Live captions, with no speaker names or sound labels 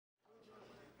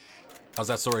How's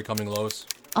that story coming, Lois?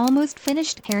 Almost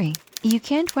finished, Harry. You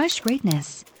can't rush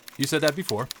greatness. You said that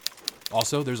before.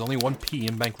 Also, there's only one P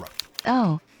in bankrupt.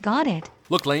 Oh, got it.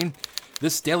 Look, Lane,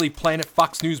 this Daily Planet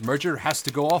Fox News merger has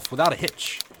to go off without a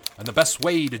hitch. And the best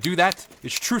way to do that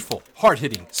is truthful,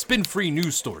 hard-hitting, spin-free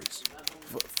news stories.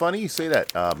 Funny you say that,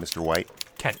 Mr. White.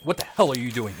 Kent, what the hell are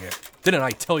you doing here? Didn't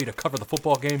I tell you to cover the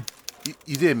football game?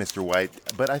 You did, Mr. White,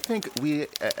 but I think we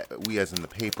as in the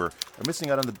paper, are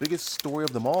missing out on the biggest story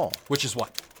of them all. Which is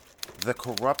what? The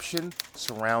corruption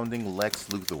surrounding Lex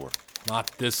Luthor.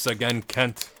 Not this again,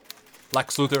 Kent.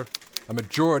 Lex Luthor, a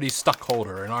majority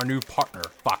stockholder in our new partner,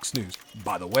 Fox News,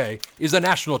 by the way, is a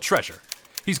national treasure.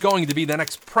 He's going to be the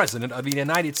next president of the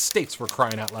United States, for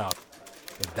crying out loud.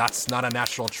 If that's not a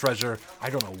national treasure,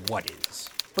 I don't know what is.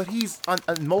 But he's, on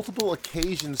multiple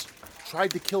occasions,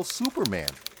 tried to kill Superman.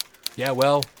 Yeah,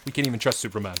 well, we can't even trust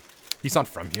Superman. He's not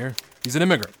from here. He's an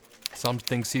immigrant. Some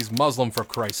thinks he's Muslim, for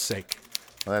Christ's sake.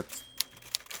 Well, that's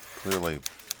clearly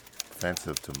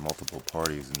offensive to multiple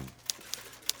parties, and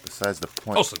besides the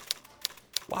point... Olsen,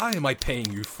 why am I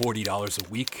paying you $40 a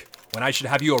week when I should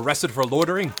have you arrested for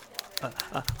loitering?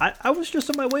 I was just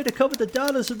on my way to cover the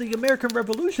Daughters of the American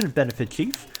Revolution benefit,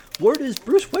 Chief. Word is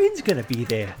Bruce Wayne's gonna be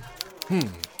there.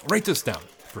 Write this down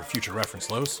for future reference,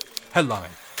 Lois.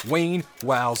 Headline, Wayne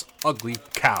wows ugly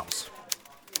cows.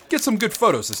 Get some good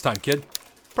photos this time, kid.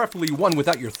 Preferably one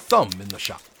without your thumb in the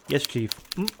shot. Yes, Chief.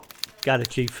 Got it,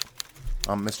 Chief.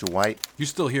 Mr. White? You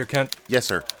still here, Kent? Yes,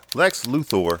 sir. Lex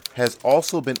Luthor has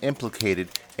also been implicated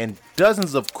in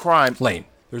dozens of crimes... Lane,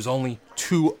 there's only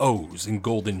 2 O's in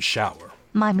Golden Shower.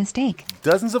 My mistake.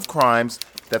 Dozens of crimes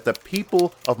that the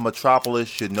people of Metropolis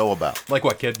should know about. Like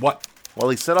what, kid? What? Well,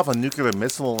 he set off a nuclear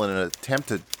missile in an attempt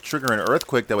to trigger an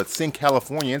earthquake that would sink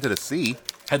California into the sea.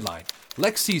 Headline,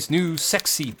 Lexi's new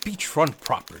sexy beachfront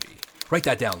property. Write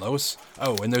that down, Lois.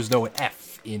 Oh, and there's no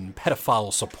F in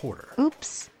pedophile supporter.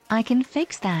 Oops, I can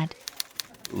fix that.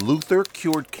 Luthor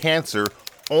cured cancer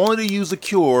only to use the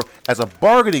cure as a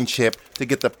bargaining chip to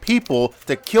get the people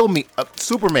to kill me,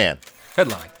 Superman.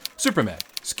 Headline, Superman,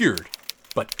 skewered,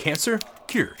 but cancer,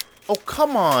 cured. Oh,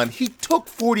 come on. He took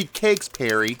 40 cakes,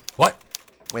 Perry. What?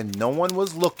 When no one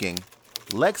was looking,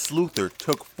 Lex Luthor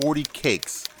took 40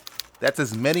 cakes. That's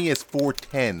as many as 4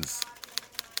 10s.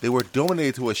 They were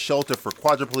donated to a shelter for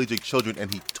quadriplegic children,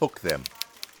 and he took them.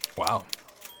 Wow,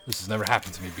 this has never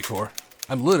happened to me before.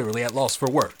 I'm literally at loss for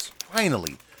words.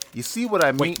 Finally. You see what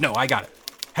I mean? Wait, no, I got it.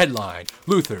 Headline,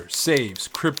 Luthor saves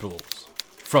cripples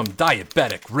from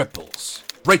diabetic ripples.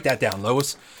 Write that down,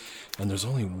 Lois. And there's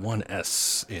only one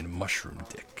S in mushroom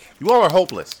dick. You all are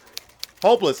hopeless.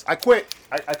 Hopeless. I quit.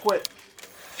 I quit.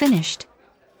 Finished.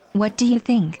 What do you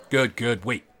think? Good.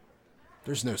 Wait.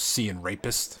 There's no C in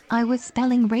rapist. I was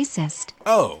spelling racist.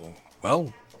 Oh,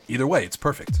 well, either way, it's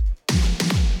perfect.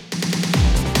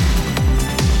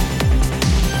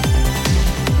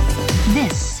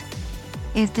 This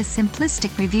is the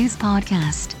Simplistic Reviews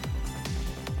podcast.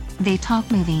 They talk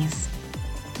movies.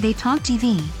 They talk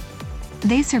TV.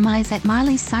 They surmise that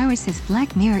Miley Cyrus's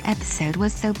Black Mirror episode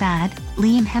was so bad,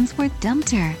 Liam Hemsworth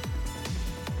dumped her.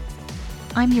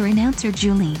 I'm your announcer,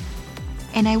 Julie.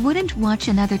 And I wouldn't watch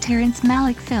another Terrence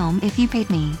Malick film if you paid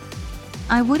me.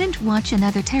 I wouldn't watch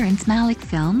another Terrence Malick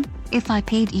film if I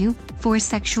paid you for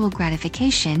sexual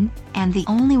gratification, and the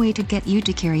only way to get you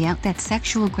to carry out that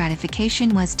sexual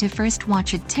gratification was to first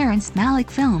watch a Terrence Malick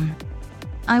film.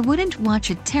 I wouldn't watch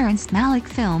a Terrence Malick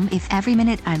film if every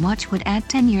minute I watch would add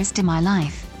 10 years to my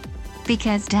life.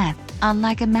 Because death,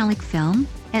 unlike a Malick film,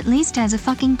 at least has a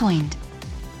fucking point.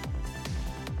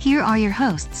 Here are your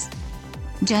hosts.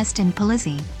 Justin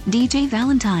Polizzi, DJ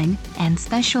Valentine, and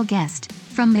special guest,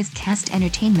 from Miscast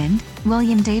Entertainment,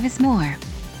 William Davis Moore.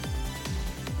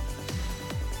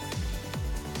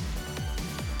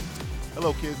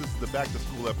 Hello kids, this is the back to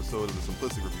school episode of the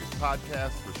Simplistic Reviews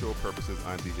podcast. For show purposes,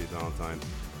 I'm DJ Valentine,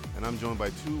 and I'm joined by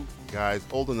 2 guys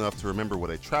old enough to remember what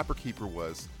a trapper keeper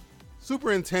was.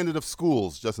 Superintendent of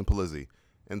Schools, Justin Polizzi,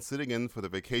 and sitting in for the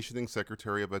vacationing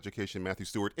Secretary of Education, Matthew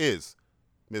Stewart, is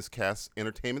Miscast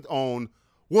Entertainment own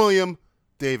William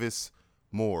Davis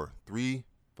Moore. 3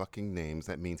 fucking names.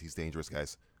 That means he's dangerous,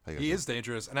 guys. He is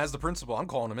dangerous, and as the principal, I'm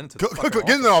calling him into Go, the go, fucking go,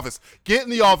 get in the office. Get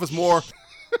in the office, Moore.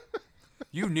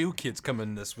 You new kids come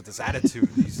in this with this attitude.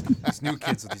 These new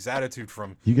kids with this attitude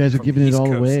from You guys are from giving the it East all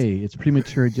Coast. away. It's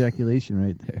premature ejaculation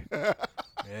right there.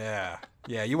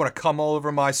 Yeah. You want to come all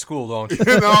over my school, don't you?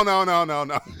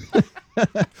 No.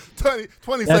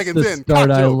 20 That's seconds the in. start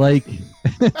cock I joke. like.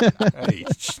 Hey,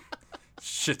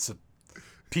 shit's a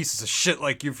pieces of shit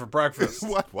like you for breakfast.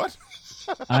 What?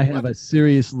 I have a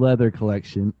serious leather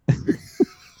collection.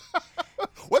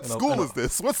 What school is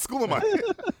this? What school am I in?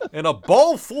 And a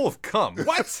bowl full of cum.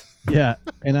 What? Yeah,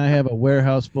 and I have a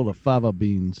warehouse full of fava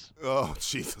beans, Oh,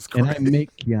 Jesus and Christ. I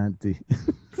make Chianti.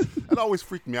 It always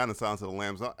freaked me out in Silence of the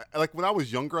Lambs. Like when I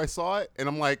was younger, I saw it, and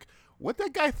I'm like, "What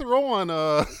that guy throw on?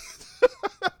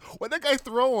 What that guy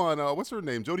throw on? What's her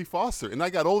name? Jodie Foster." And I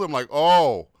got older. I'm like,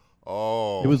 "Oh,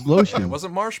 It was lotion. It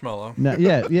wasn't marshmallow. No,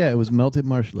 yeah, it was melted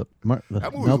marshmallow. that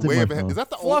movie was Melted way ahead. marshmallow. Is that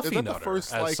the Fluffy is that the Nutter,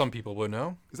 first as like? some people would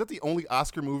know. Is that the only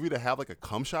Oscar movie to have like a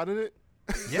cum shot in it?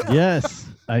 Yeah. Yes,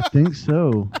 I think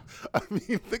so. I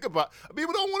mean, think about.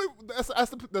 People don't want to.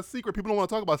 That's the secret. People don't want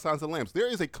to talk about Silence of the Lambs. There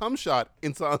is a cum shot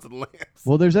in Silence of the Lambs.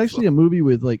 Well, there's actually a movie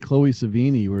with like Chloe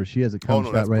Savini where she has a Oh cum no,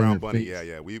 shot that's right in Brown her Bunny. face.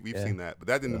 Yeah. We've seen that, but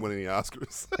that didn't win any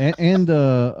Oscars. And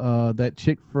that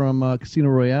chick from Casino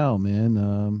Royale, man.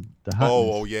 The hot.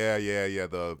 Oh yeah.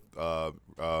 The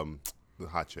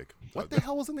hot chick. What the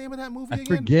hell was the name of that movie I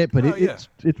again? forget, but Oh, yeah.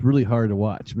 it's really hard to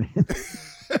watch, man.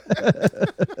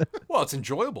 Well, it's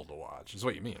enjoyable to watch, is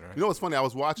what you mean, right? You know what's funny? I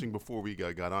was watching before we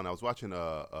got on. I was watching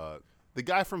the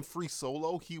guy from Free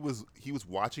Solo. He was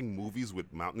watching movies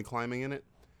with mountain climbing in it,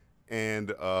 and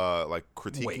like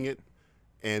critiquing Wait. it.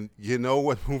 And you know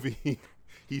what movie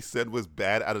he said was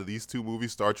bad out of these two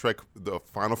movies? Star Trek: The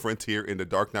Final Frontier and The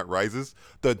Dark Knight Rises.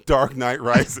 The Dark Knight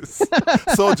Rises.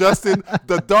 So Justin,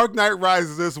 The Dark Knight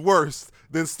Rises is worse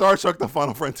than Star Trek: The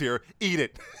Final Frontier. Eat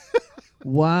it.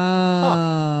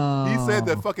 Wow. He said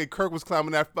that fucking Kirk was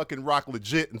climbing that fucking rock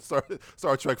legit in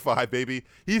Star Trek 5, baby.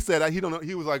 He said that he don't know.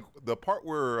 He was like the part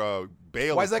where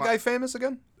Bale. Why is that guy famous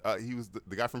again? He was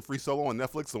the guy from Free Solo on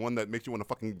Netflix, the one that makes you want to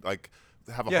fucking like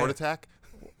have a Yeah. heart attack.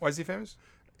 Why is he famous?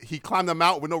 He climbed the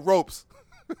mountain with no ropes.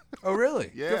 Oh,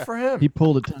 really? Yeah. Good for him. He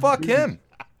pulled a Tom Fuck Cruise. him.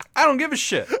 I don't give a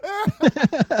shit.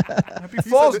 Happy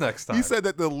falls next time. He said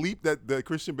that the leap that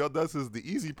Christian Bale does is the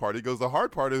easy part. He goes, the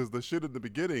hard part is the shit in the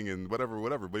beginning and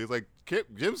whatever. But he's like,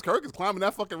 James Kirk is climbing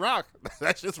that fucking rock.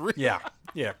 That's just real.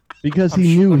 Yeah. Because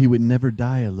he knew he would never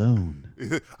die alone.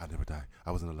 I never die.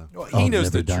 I wasn't alone. Well, I'll he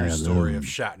knows never the true die story of alone.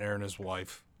 Shatner and his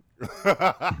wife.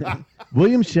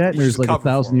 William Shatner He's is like covered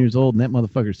 1,000 for him. years old, and that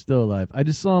motherfucker's still alive. I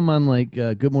just saw him on like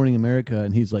Good Morning America,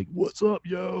 and he's like, "What's up,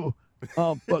 yo?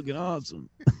 I'm fucking awesome."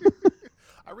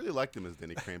 I really liked him as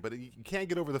Denny Crane, but you can't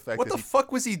get over the fact What that the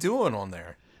fuck was he doing on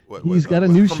there? He's got a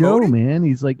new show, promoting? man.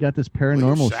 He's like got this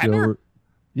paranormal show. Shatner? Where,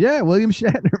 yeah, William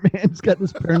Shatner, man. He's got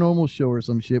this paranormal show or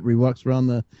some shit where he walks around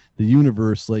the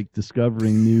universe, like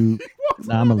discovering new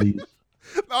anomalies.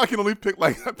 Now I can only pick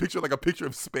like a picture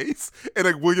of space, and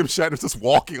like William Shatner's just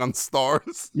walking on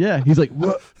stars, Yeah, he's like,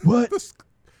 what? just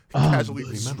Oh, casually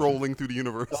remember. strolling through the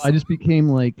universe. I just became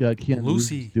like Keanu Reeves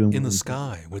Lucy doing in the one.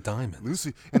 sky with diamonds.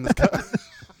 Lucy in the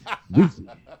sky. Lucy.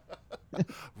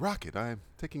 Rocket. I'm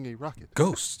taking a rocket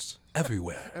Ghosts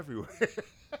everywhere. everywhere.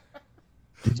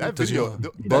 Did That Does video, your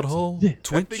that butthole that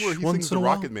twitch thing where he once sings the in a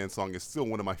while? Rocket Man song is still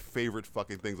one of my favorite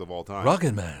fucking things of all time.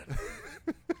 Rocket Man.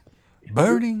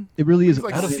 Burning. It really is. He's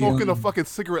like Out of smoking a um, fucking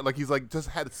cigarette, like he's like just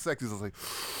had sex. He's just like,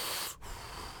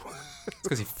 It's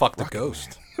because he fucked a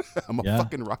ghost. I'm a Yeah.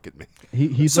 fucking Rocket Man.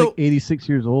 He's So- like 86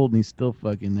 years old and he's still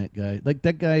fucking that guy. Like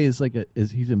that guy is like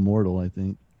he's immortal. I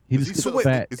think he Is just he, gets still,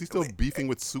 fat. is he still beefing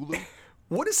with Sulu?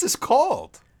 What is this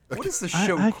called? What is this I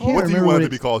show can't called? What do you remember want what it to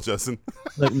be it's- called, Justin?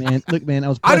 Look, man. I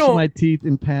was I brushing don't- my teeth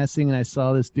in passing and I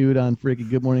saw this dude on freaking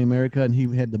Good Morning America and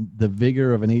he had the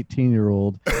vigor of an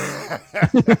 18-year-old.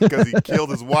 Because he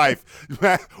killed his wife.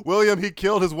 William, he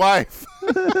killed his wife.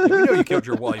 We know you killed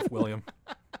your wife, William.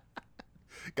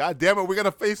 God damn it, we're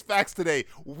gonna face facts today.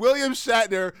 William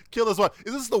Shatner killed his wife.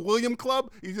 Is this the William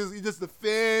Club? He just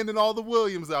defending all the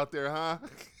Williams out there, huh?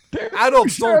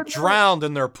 Adults don't drown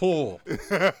in their pool.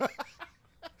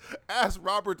 Ask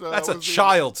Robert. That's a what's his name?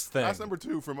 child's thing. Ask number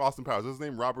 2 from Austin Powers. What's his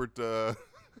name? Robert.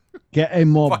 Get a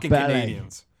more Fucking ballet.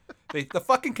 Canadians. The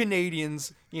fucking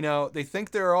Canadians, you know, they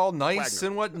think they're all nice Wagner.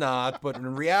 and whatnot, but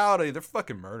in reality, they're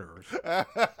fucking murderers.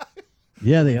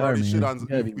 Yeah, they are, already man. shit on, You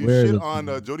gotta be we aware of shit those on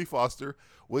things. Jodie Foster,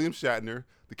 William Shatner,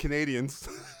 the Canadians,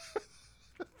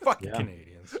 Fucking Yeah.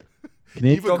 Canadians.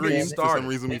 Canadians, Eva Don't get Green. me For started. some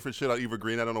reason, we shit on Eva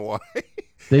Green. I don't know why.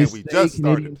 they and we say just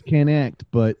Canadians started. can't act,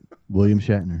 but William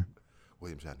Shatner.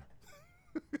 William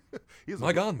Shatner. He's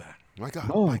My God, man. My God.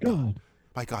 Oh my my God,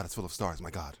 My God, it's full of stars. My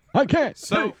God. I can't.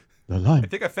 So, The I light.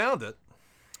 think I found it.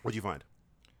 What'd you find?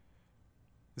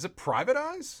 Is it Private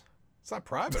Eyes? It's not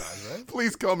Private Eyes, right?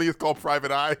 Please tell me it's called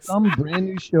Private Eyes. Some brand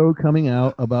new show coming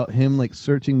out about him like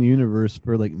searching the universe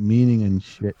for like meaning and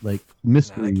shit, like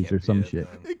mysteries can't or be some it,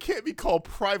 shit. then. It can't be called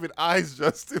Private Eyes,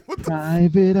 Justin. What the?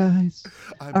 Private eyes.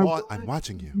 I'm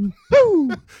watching you.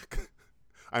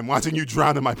 I'm watching you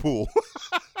drown in my pool.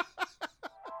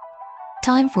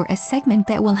 Time for a segment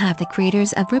that will have the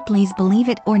creators of Ripley's Believe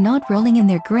It or Not rolling in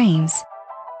their graves.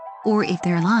 or if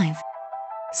they're alive,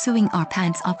 suing our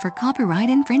pants off for copyright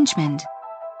infringement.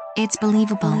 It's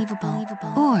believable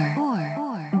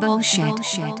or bullshit.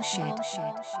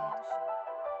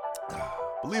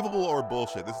 Believable or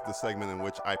bullshit? This is the segment in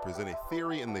which I present a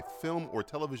theory in the film or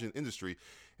television industry,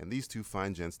 and these two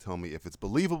fine gents tell me if it's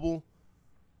believable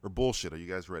or bullshit. Are you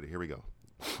guys ready? Here we go.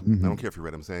 I don't care if you're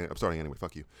ready. I'm starting anyway.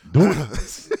 Fuck you. Do it.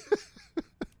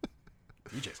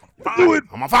 DJ's on Do fire. it.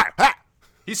 I'm on fire. Ha!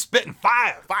 He's spitting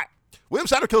fire. Fire. William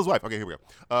Shatner kills his wife. Okay, here we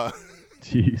go.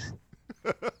 Jeez.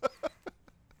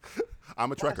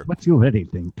 I'm a trekker. What you already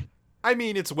think? I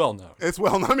mean, it's well known. It's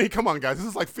well. I mean, come on, guys. This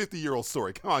is like 50-year-old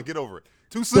story. Come on, get over it.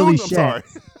 Too soon. Billy I'm sorry.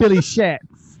 Shatz. Billy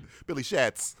Shatz. Billy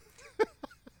Shatz.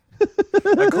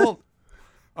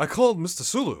 I called Mr.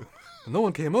 Sulu, and no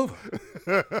one came over.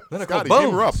 Then I called Scotty,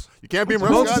 beam her up. Bones. You can't beam her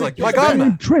up, Bones is Scotty. like, my God,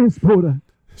 man, Transporter.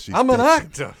 She's I'm an dead.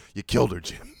 actor. You killed her,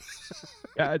 Jim.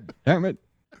 God damn it.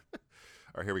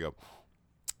 All right, here we go.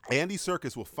 Andy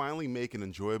Serkis will finally make an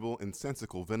enjoyable and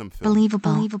sensical Venom film.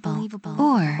 Believable or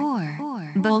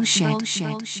bullshit.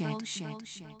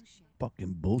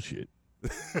 Fucking bullshit.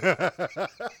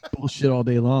 Bullshit all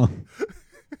day long.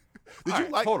 Did All you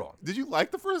right, like? hold on. Did you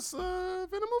like the first Venom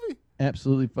movie?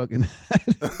 Absolutely fucking.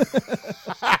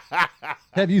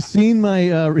 Have you seen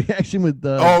my reaction with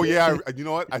the? Oh yeah, you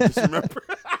know what? I just remember.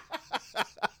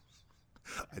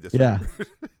 Yeah.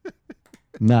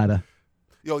 Nada.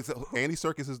 Yo, so Andy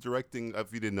Serkis is directing.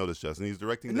 If you didn't know this, Justin, he's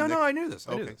directing. The No, next, I knew this.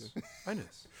 I knew Okay. this. I knew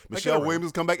this. Michelle Williams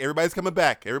has come back. Everybody's coming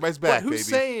back. Everybody's back, Who's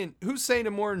baby. saying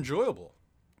a more enjoyable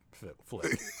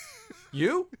flick?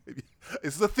 You?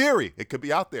 It's a theory. It could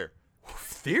be out there.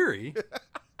 Theory?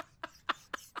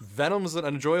 Venom's an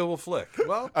enjoyable flick.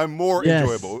 Well, I'm more Yes,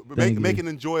 enjoyable. thank Make you. an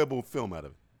enjoyable film out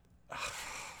of it.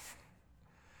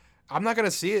 I'm not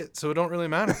gonna see it, so it don't really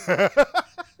matter.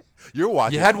 You're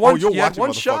watching. You had one- you'll you had watch it, one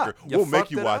motherfucker. shot. You We'll make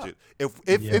fucked you it watch up. it.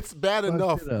 If You it's bad fucked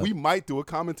enough, it up. we might do a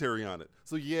commentary on it.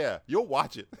 So yeah, you'll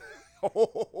watch it.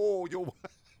 Oh, you'll.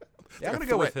 Yeah, I'm gonna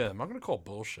go with him. I'm gonna call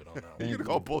bullshit on that one. You're gonna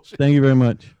call bullshit. Thank you very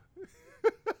much.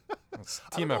 It's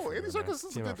I team don't know. effort. Andy man. Serkis is a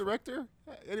Team good effort. director.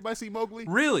 Anybody see Mowgli?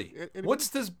 Really? Anybody? What's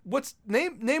this? What's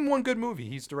name one good movie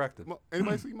he's directed?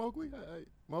 Anybody see Mowgli?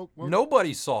 Mowgli?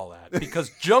 Nobody saw that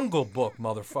because Jungle Book,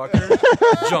 motherfucker.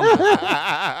 Jungle Book.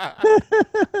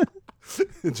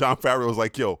 John Favreau was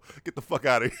like, "Yo, get the fuck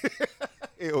out of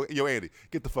here." Yo, Andy,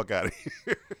 get the fuck out of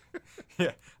here.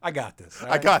 Yeah, I got this. all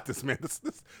I right? got this, man.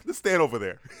 Let's stand over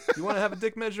there. You want to have a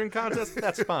dick measuring contest?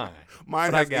 That's fine. Mine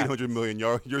But I has got 800 million.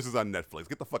 Yours is on Netflix.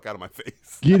 Get the fuck out of my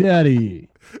face. Get out of here.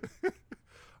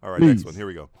 All right, next Please. one. Here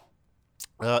we go.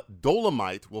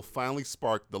 Dolomite will finally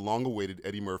spark the long-awaited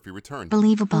Eddie Murphy return.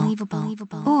 Believable or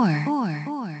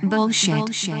bullshit.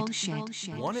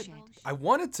 I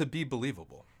want it to be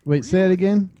believable. Wait, say it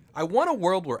again. I want a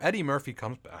world where Eddie Murphy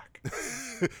comes back.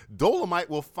 Dolomite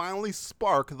will finally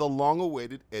spark the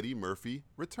long-awaited Eddie Murphy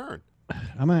return.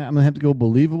 I'm gonna have to go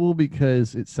believable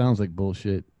because it sounds like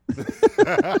bullshit.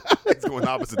 It's going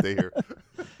opposite day here.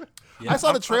 Yeah, I saw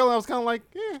the I'm- trailer and I was kind of like,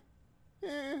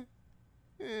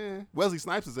 Wesley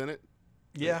Snipes is in it.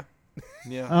 Yeah.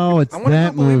 Yeah. Oh, it's I wanna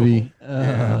that go believable. movie.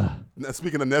 Now,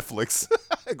 speaking of Netflix,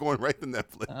 going right to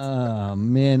Netflix. Oh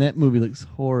man, that movie looks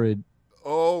horrid.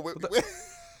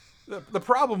 The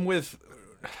problem with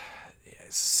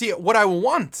what I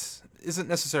want isn't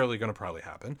necessarily going to probably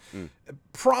happen.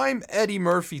 Prime Eddie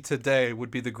Murphy today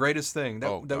would be the greatest thing.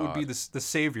 That would be the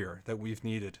savior that we've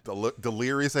needed.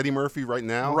 Delirious Eddie Murphy right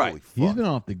now. Right. Holy He's fuck. been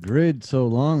off the grid so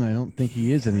long. I don't think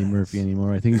he is Eddie Murphy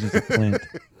anymore. I think he's just a plant.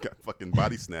 Got fucking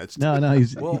body snatched. No,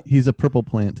 Well- he's a purple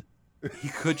plant. He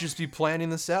could just be planning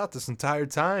this out this entire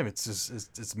time. It's just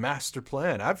it's master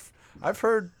plan. I've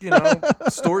heard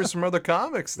stories from other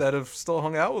comics that have still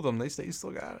hung out with him. They say he still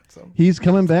got it. So He's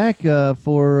coming back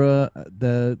for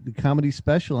the comedy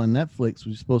special on Netflix,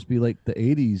 which is supposed to be like the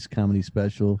 '80s comedy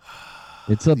special.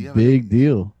 It's a Do you have big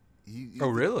deal. Oh,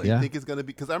 really? You Yeah. think it's gonna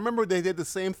be? Because I remember they did the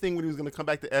same thing when he was gonna come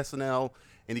back to SNL,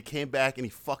 and he came back and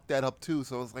he fucked that up too.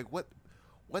 So I was like, what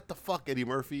the fuck, Eddie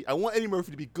Murphy? I want Eddie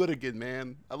Murphy to be good again,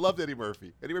 man. I loved Eddie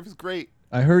Murphy. Eddie Murphy's great.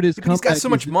 I heard his he's comeback. got so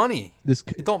much is- money. This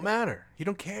It don't matter. He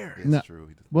don't care. It's No. true.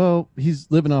 He did- well, he's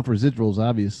living off residuals,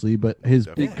 obviously, but his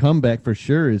Definitely. big comeback for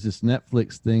sure is this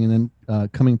Netflix thing, and then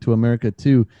Coming to America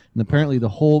too. And apparently, the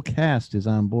whole cast is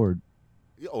on board.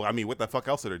 Oh, I mean, what the fuck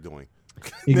else are they doing?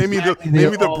 Exactly. Name me They're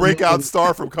the all breakout looking-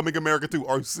 star from Coming America to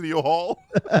Arsenio Hall.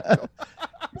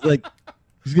 Like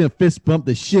he's gonna fist bump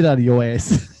the shit out of your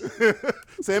ass.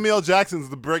 Samuel L. Jackson's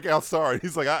the breakout star.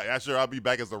 He's like, yeah, sure, I'll be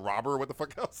back as the robber. What the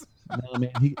fuck else? No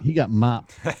man, he got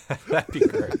mopped. That'd be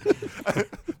great.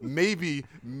 maybe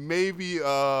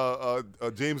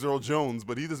James Earl Jones,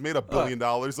 but he just made $1 billion,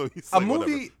 so he's A like,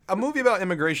 whatever. movie about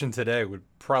immigration today would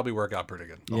probably work out pretty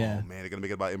good. Yeah. Oh man, they're gonna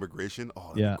make it about immigration. Oh,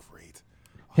 that'd Yeah. be great.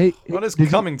 Hey, What is did you-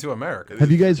 Coming to America? have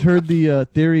you guys heard the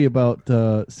theory about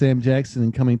Sam Jackson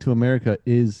and Coming to America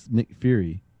is Nick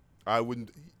Fury? I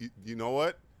wouldn't. You know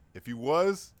what? If he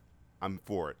was, I'm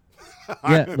for it.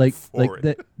 Yeah, I'm like for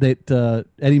it. that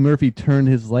Eddie Murphy turned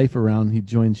his life around. He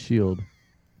joined Shield.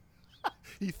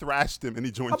 He thrashed him and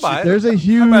he joined. I'll buy Shield. it. There's a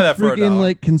huge that for freaking $1.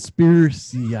 like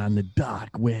conspiracy on the dark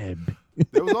web.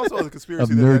 There was also a conspiracy Of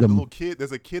that that nerdom. little kid.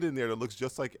 There's a kid in there that looks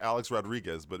just like Alex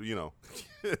Rodriguez, but you know,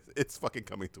 it's fucking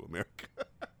Coming to America.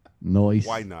 Nice.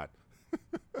 Why not?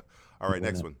 All right, Why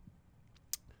next not? one.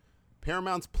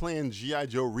 Paramount's planned G.I.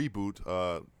 Joe reboot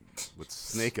with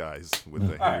Snake Eyes with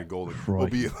Henry Golding will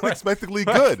be unexpectedly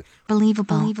good.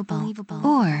 Believable.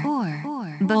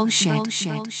 Or bullshit.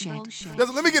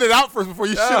 Let me get it out first before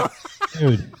you shoot.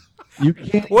 Dude, you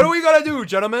can't. What are we gonna do,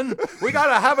 gentlemen? We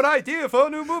gotta have an idea for a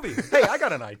new movie. Hey, I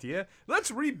got an idea.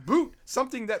 Let's reboot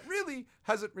something that really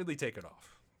hasn't really taken off.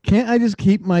 Can't I just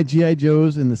keep my GI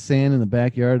Joes in the sand in the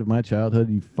backyard of my childhood?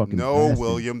 You fucking No, bastard.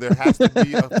 William, there has to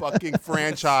be a fucking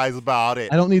franchise about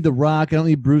it. I don't need The Rock. I don't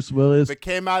need Bruce Willis. If it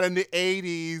came out in the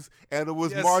 80s and it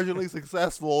was Yes. marginally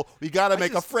successful, we got to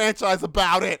make a franchise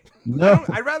about it. No.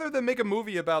 I'd rather than make a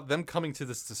movie about them coming to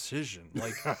this decision.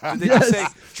 Like, they just say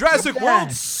Jurassic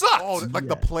World sucked. Oh, like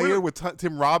the player with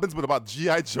Tim Robbins, but about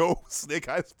G.I. Joe Snake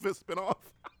Eyes spinoff.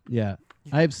 Yeah.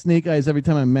 I have snake eyes every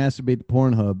time I masturbate to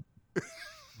Pornhub.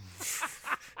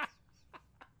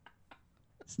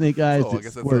 Snake eyes Oh, I that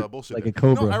guess that's squirt bullshit. like then. a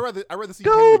cobra. No, I rather see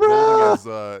Henry Golding as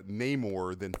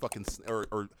Namor than fucking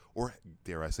or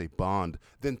dare I say Bond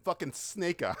than fucking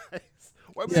Snake Eyes.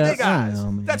 Why would Yeah, Snake I Eyes. don't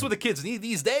know, man. That's what the kids need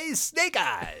these days. Snake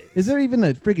Eyes. Is there even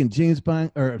a freaking James Bond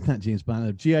or not James Bond,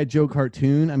 a G.I. Joe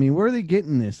cartoon? I mean, where are they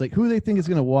getting this? Like, who do they think is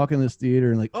going to walk in this theater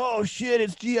and like, oh shit,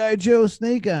 it's G.I. Joe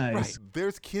Snake Eyes? Right.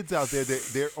 There's kids out there that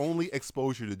their only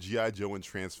exposure to G.I. Joe and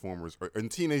Transformers and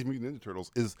Teenage Mutant Ninja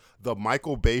Turtles is the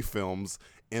Michael Bay films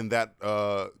and that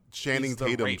Channing He's the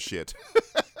Tatum rape. shit.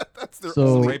 That's their So-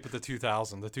 only. Rape at the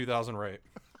 2000 rape.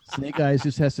 Snake Eyes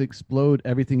just has to explode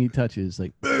everything he touches,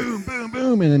 like boom, boom,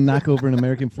 boom, and then knock over an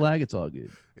American flag. It's all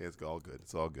good. Yeah, it's all good.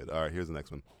 It's all good. All right, here's the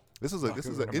next one. This is Fuck an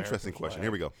over an interesting American question. flag.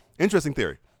 Here we go. Interesting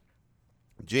theory.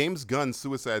 James Gunn's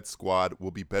Suicide Squad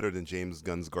will be better than James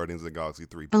Gunn's Guardians of the Galaxy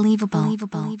 3. Believable.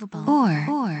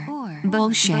 Or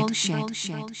bullshit.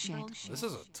 This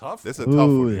is a tough. This is a tough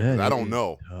Ooh, one. Here, 'cause that I don't is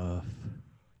know. tough.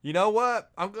 You know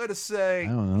what? I'm gonna say I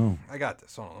don't know. I got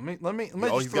this. Hold on. Let me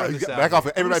Oh, just throw this out. back off.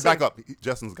 here. Everybody I'm gonna back up.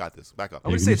 Justin's got this. Back up.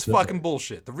 I'm gonna Yeah, say you it's said fucking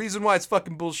bullshit. The reason why it's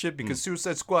fucking bullshit because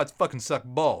Suicide Squad's fucking suck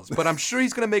balls. But I'm sure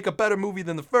he's gonna make a better movie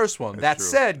than the first one. That true.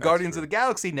 said, That's Guardians true. of the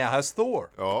Galaxy now has Thor.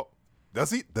 Oh,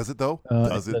 does he? Does it though? It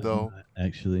does it does though? not,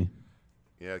 actually.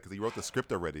 Yeah, because he wrote the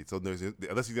script already. So there's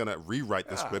unless he's gonna rewrite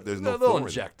the script, there's they'll no Thor in it.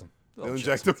 inject him. They'll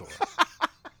inject him. some Thor.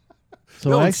 So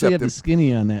They'll I actually accept have him. the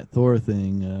skinny on that Thor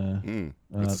thing.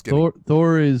 What's the skinny?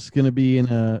 Thor is going to be in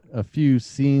a few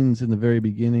scenes in the very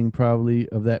beginning, probably,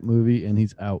 of that movie, and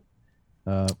he's out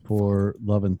for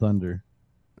Love and Thunder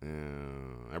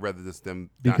I'd rather just them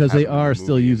not because have they him in the are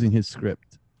still movie. using his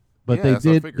script. But Yeah, they that's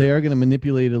what I did. figured. They are going to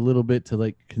manipulate a little bit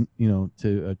to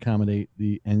to accommodate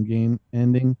the Endgame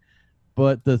ending.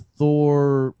 But the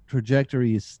Thor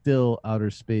trajectory is still outer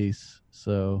space.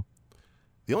 So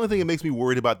The only thing that makes me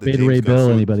worried about the Beta James Ray Gunn Bill,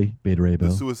 sui- anybody? Beta Ray the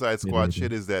Bill. Suicide Beta Squad Ray shit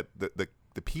Bill. is that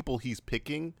the people he's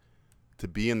picking to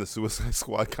be in the Suicide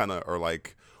Squad kind of are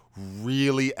like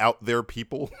really out there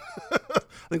people. I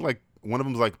think like one of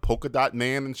them's like Polka Dot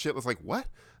Man and shit. It's like what?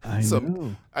 I So,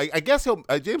 know. I guess he'll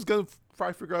James Gunn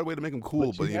probably figure out a way to make him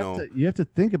cool, but you know. you have to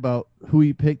think about who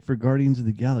he picked for Guardians of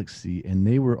the Galaxy, and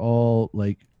they were all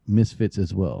like misfits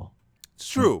as well. It's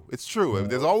true. It's true.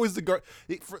 There's always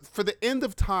for the end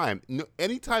of time.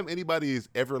 Anytime anybody is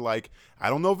ever like, I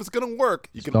don't know if it's gonna work,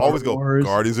 you can Star always Wars. go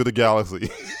Guardians of the Galaxy.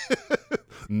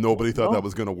 Nobody thought that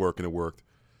was gonna work, and it worked.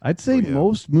 I'd say yeah.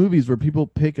 most movies where people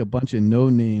pick a bunch of no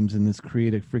names and this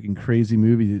create a freaking crazy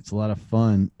movie that's a lot of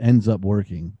fun ends up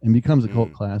working and becomes a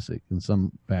cult classic in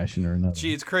some fashion or another.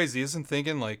 Gee, it's crazy. Isn't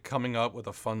thinking like coming up with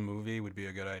a fun movie would be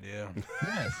a good idea?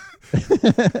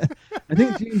 I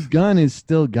think James Gunn has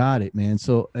still got it, man.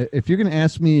 So if you're going to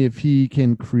ask me if he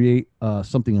can create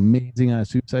something amazing out of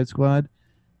Suicide Squad,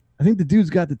 I think the dude's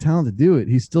got the talent to do it.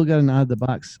 He's still got an out of the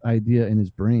box idea in his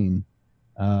brain.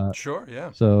 Sure,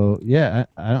 yeah. So yeah,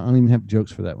 I don't even have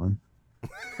jokes for that one.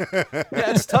 Yeah,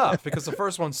 it's tough because the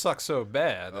first one sucks so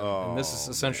bad, and this is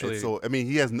essentially So I mean,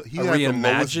 he has the lowest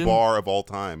reimagine? bar of all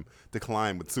time to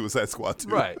climb with Suicide Squad 2.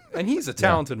 right. And he's a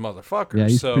talented motherfucker. Yeah,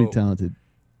 he's so pretty talented.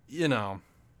 you know,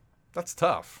 that's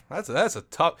tough. That's a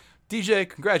tough. DJ,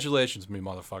 congratulations, me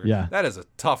motherfucker. Yeah. That is a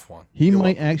tough one. He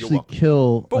might actually welcome.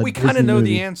 kill. But a we kind of Disney know movie.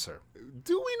 the answer.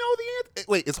 Do we know the answer?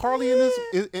 Wait, is Harley in this?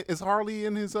 Is Harley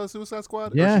in his Suicide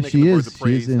Squad? Or Yeah, making she the Birds is. of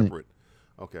Prey She's in it. separate?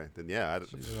 Okay, then yeah,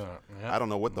 Yeah. I don't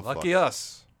know what the Lucky fuck.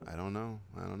 us. I don't know.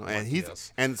 And Lucky he's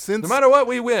us. and since No matter what,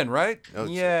 we win, right? Oh,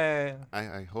 Yeah.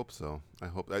 I hope so. I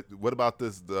hope. What about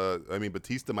this?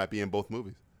 Batista might be in both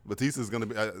movies. Batista's going to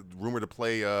be rumored to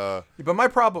play But my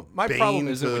problem Bane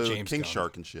isn't with to James King Gunn.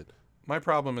 Shark and shit. My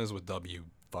problem is with WB.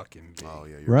 Oh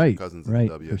yeah, your Right, cousins right, in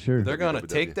W. for sure. They're gonna WWW.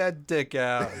 take that dick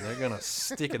out and they're gonna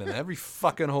stick it in every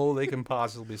fucking hole they can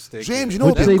possibly stick. James, it. you know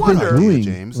Which what they've good been idea, doing,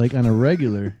 James. like on a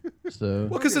regular. So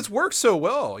Well, because it's worked so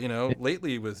well,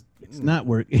 lately with it's not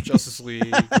working. Justice League,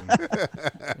 and,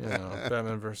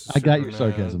 Batman versus. I got your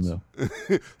Superman. sarcasm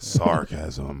though.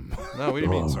 Sarcasm. No, we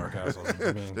didn't mean sarcasm.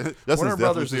 I mean, Justin's Warner definitely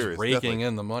Brothers serious, is raking definitely.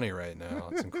 in the money right now.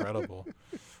 It's incredible.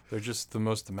 They're just the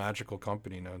most magical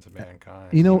company known to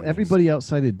mankind. You know, everybody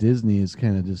outside of Disney is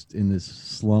kind of just in this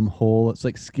slum hole. It's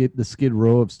like the Skid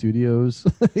Row of studios.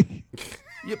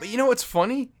 Yeah, but you know what's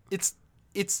funny? It's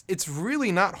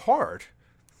really not hard.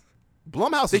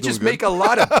 Blumhouse. They is doing just good. make a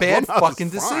lot of bad Blumhouse is fucking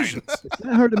fine. decisions. It's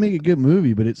not hard to make a good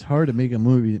movie, but it's hard to make a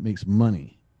movie that makes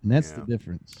money, and that's Yeah. the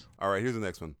difference. All right, here's the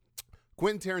next one.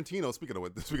 Quentin Tarantino. Speaking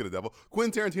of devil,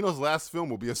 Quentin Tarantino's last film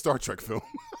will be a Star Trek film.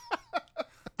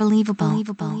 Believable.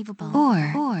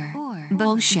 Or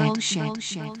bullshit.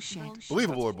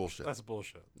 Believable or bullshit? That's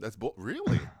bullshit. That's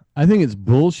really. I think it's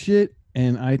bullshit,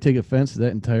 and I take offense to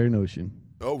that entire notion.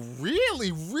 Oh,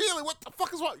 really? Really? What the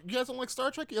fuck is wrong? You guys don't like Star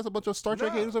Trek? You guys have a bunch of Star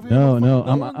Trek haters over here? No, no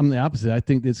one- I'm the opposite. I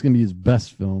think it's gonna be his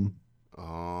best film.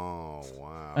 Oh,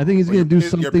 wow. I think he's Well, gonna do you're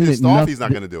something pissed that off noth- he's not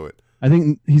going to do it. I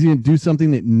think he's gonna do something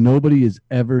that nobody has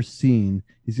ever seen.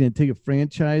 He's gonna take a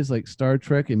franchise like Star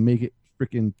Trek and make it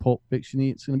freaking Pulp Fiction-y.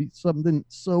 It's gonna be something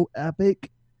so epic.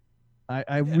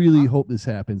 I really hope this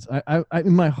happens. I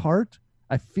in my heart,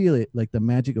 I feel it like the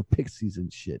magic of pixies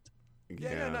and shit.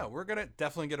 Yeah, no, we're gonna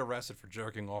definitely get arrested for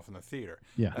jerking off in the theater.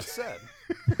 Yeah. That said,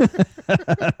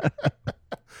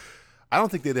 I don't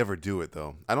think they'd ever do it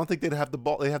though. I don't think they'd have the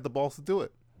ball. They have the balls to do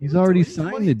it. He's already He's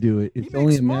signed money. to do it. He It's only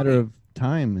makes a matter money. of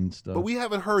time and stuff. But we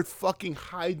haven't heard fucking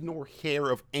hide nor hair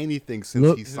of anything since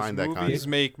Look- he his signed that movies contract.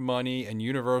 make money, and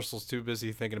Universal's too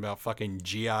busy thinking about fucking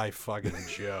GI fucking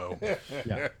Joe.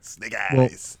 Snake Well,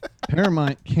 eyes.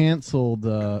 Paramount canceled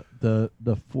the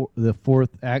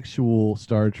fourth actual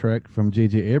Star Trek from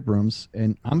J.J. Abrams,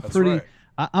 and I'm That's pretty. right.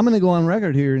 I'm going to go on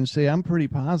record here and say I'm pretty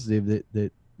positive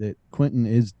that Quentin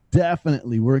is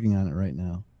definitely working on it right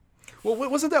now. Well,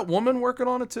 wasn't that woman working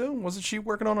on it too? Wasn't she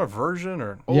working on a version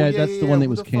or? Oh, yeah, yeah, that's yeah, the one yeah. that Who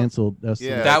was the fuck- canceled. That's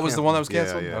Yeah, That was the one that was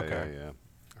canceled? Yeah, Okay. yeah.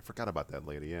 I forgot about that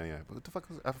lady. Yeah, yeah. But what the fuck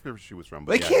was I forget where she was from?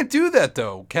 They But yeah. can't do that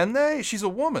though, can they? She's a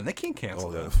woman. They can't cancel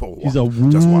Oh, that. yeah. He's a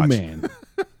Just watch. woman.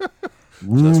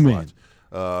 Just Woman.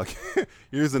 watch.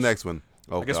 Here's the next one.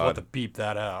 Oh, I guess we'll have God. to beep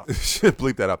that out.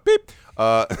 Bleep that out. Beep.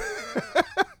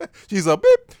 She's a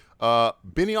beep.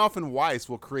 Benioff and Weiss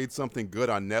will create something good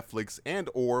on Netflix and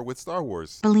or with Star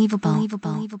Wars. Believable.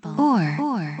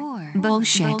 Or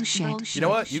bullshit. You know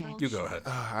what? You go ahead.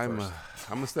 I'm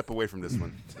gonna step away from this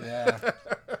one. Yeah.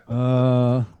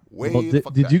 Way Well, the did,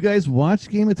 fuck did back. you guys watch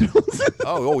Game of Thrones?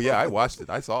 Oh yeah, I watched it.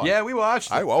 I saw it. Yeah, we watched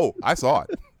it. I saw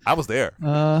it. I was there.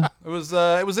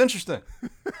 It was interesting.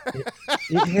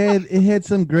 it had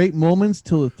some great moments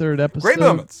till the third episode. Great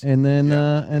moments. and then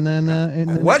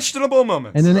Questionable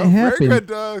moments. and then it Very happened.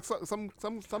 good.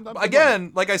 Sometimes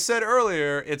Again, like I said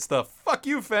earlier, it's the fuck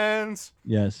you fans.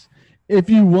 Yes. If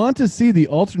you want to see the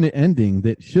alternate ending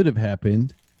that should have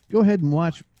happened, go ahead and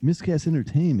watch Miscast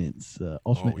Entertainment's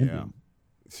alternate Oh, yeah. ending.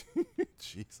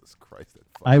 Jesus Christ. That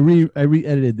I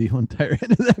re-edited the entire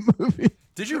end of that movie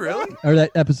Did you really? or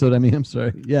that episode. I mean, I'm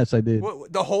sorry. Yes, I did.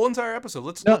 What, the whole entire episode?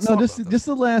 Let's No, talk just about this.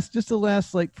 the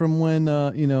last like from when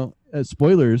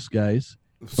spoilers, guys.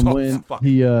 From So when fuck.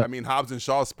 he I mean, Hobbs and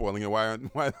Shaw spoiling it. Why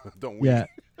don't we? yeah,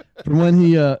 from when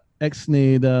he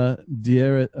ex-nayed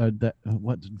Daenerys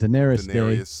Daenerys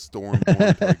Day. Stormborn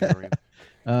Targaryen.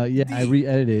 Yeah, I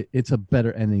re-edited it. It's a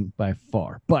better ending by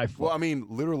far. By far. Well, I mean,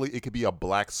 literally, it could be a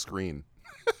black screen.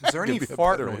 Is there It any could be a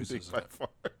fart better noises? ending in by it? far.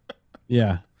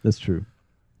 Yeah, that's true.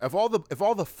 If all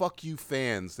the fuck you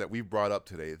fans that we've brought up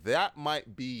today, that might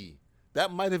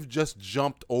have just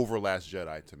jumped over Last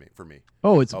Jedi for me.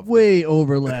 Oh, it's Of way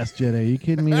over Last Jedi. Are you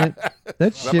kidding me? That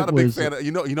I'm shit not a big was. fan.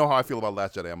 You know how I feel about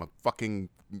Last Jedi.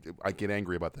 I get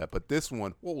angry about that. But this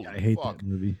one, holy I hate fuck! that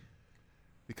movie.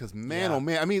 Because man, Yeah. oh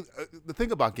man, I mean, the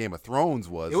thing about Game of Thrones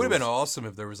was It would have was- been awesome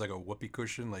if there was like a whoopee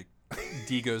cushion, like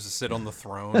Dee goes to sit on the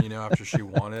throne, after she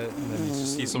won it, and then you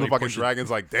just see The somebody fucking push it.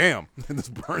 dragon's like, damn, and this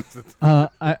burns it.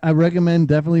 I recommend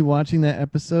definitely watching that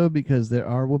episode because there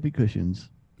are whoopee cushions.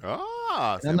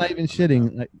 Ah, I'm not even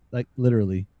shitting, like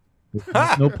literally.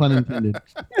 No pun intended.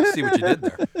 See what you did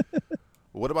there.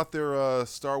 What about their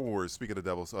Star Wars? Speaking of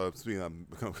devils, speaking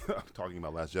of talking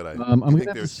about Last Jedi. I'm you gonna think have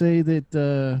to there's- say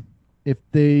that if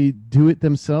they do it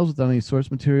themselves without any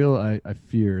source material, I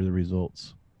fear the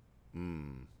results.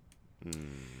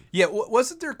 Yeah,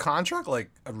 wasn't their contract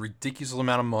like a ridiculous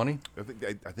amount of money? I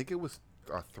think it was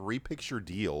a 3-picture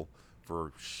deal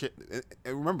for shit.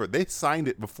 And remember, they signed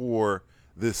it before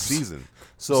this season,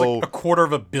 so It's like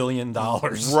 $250 million.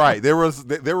 right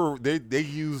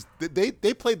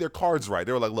they played their cards right.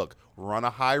 They were like, look, we're on a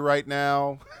high right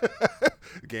now.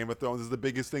 Game of Thrones is the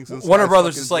biggest thing since Warner sliced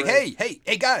Brothers fucking is like, bread.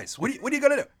 hey guys, what are you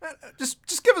gonna do?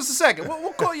 Just give us a second.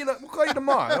 We'll call you. We'll call you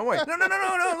tomorrow. Don't wait. No.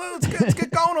 Let's get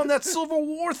going on that Civil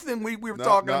War thing we were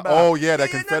talking about. Oh yeah, that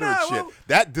Confederate no, shit We'll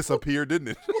that disappeared, didn't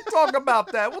it? talk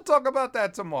about that. We'll talk about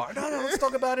that tomorrow. No, let's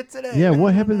talk about it today. Yeah, No,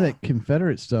 what no, happened no. to that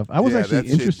Confederate stuff? I was Yeah, actually that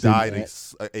shit interested. In died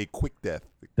that. a quick death.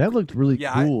 That looked really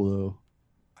Yeah, cool, though.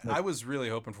 I was really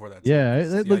hoping for that. Yeah, too.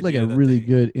 that The looked like idea a that really they-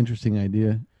 good, interesting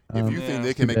idea. If you Yeah. think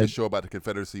they can make a bad. show about the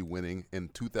Confederacy winning in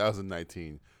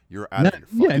 2019, you're out Not,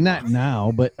 of your fucking not mind.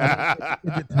 now, but at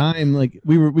the time, like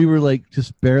we were like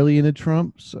just barely into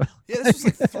Trump, so Yeah, this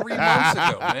was like 3 months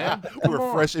ago, man. We Come were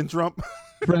on. fresh in Trump.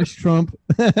 fresh Trump.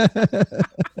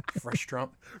 Fresh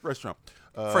Trump, Fresh Trump.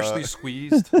 freshly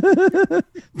squeezed.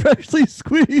 Freshly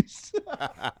squeezed.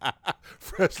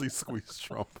 Freshly squeezed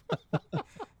Trump.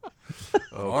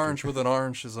 An orange with an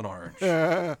orange is an orange.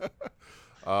 Here's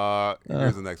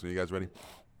the next one. You guys ready?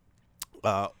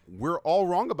 We're all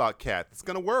wrong about Cat. It's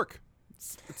gonna work.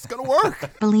 It's gonna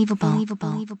work. Believable.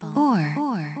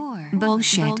 Or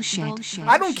bullshit.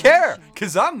 I don't care,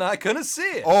 because I'm not going to see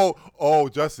it. Oh,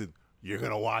 Justin, you're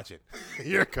gonna watch it.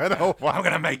 You're gonna watch. I'm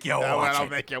going to make you watch I'll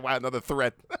it. make you watch another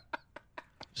threat.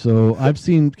 So I've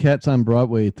seen Cats on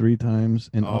Broadway 3 times,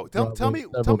 and Oh, off tell Broadway me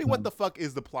several what times. the fuck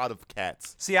is the plot of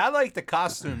Cats? See, I like the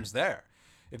costumes there.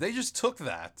 If they just took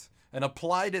that and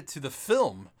applied it to the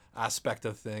film aspect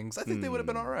of things, I think they would have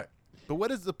been all right. But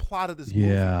what is the plot of this movie?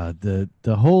 Yeah,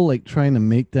 the whole like trying to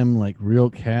make them like real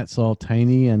cats all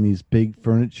tiny and these big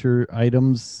furniture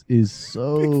items is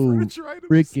so furniture items.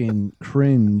 freaking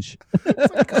cringe.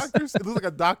 It looks like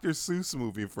a Dr. Seuss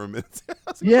movie for a minute.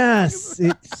 Yes,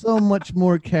 it's so much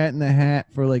more Cat in the Hat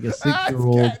for like a It's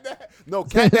 6-year-old. Cat in the Hat. No,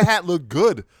 Cat in the Hat looked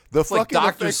good. The It's like fucking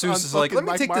Dr. effects on Seuss is like, fucking let me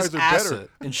Mike take Myers this are better. acid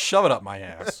and shove it up my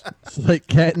ass. It's like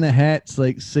Cat in the Hat's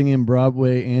like singing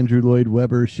Broadway Andrew Lloyd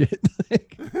Webber shit.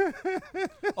 Like,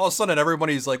 All of a sudden,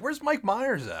 everybody's like, where's Mike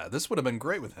Myers at? This would have been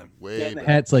great with him. Way the back.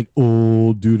 Hat's like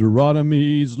old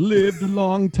Deuteronomy's lived a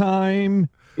long time.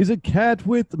 Is a cat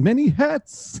with many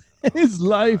hats. His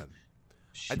life.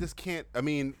 I just can't. I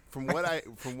mean, from what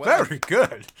Very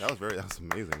good. that was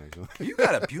amazing actually. You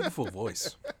got a beautiful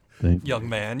voice, Thank you. young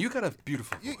man. You got a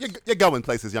beautiful voice. You're going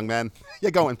places, young man.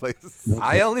 You're going places.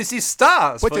 I only see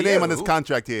stars. Put for your name you. on this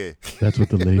contract here. That's what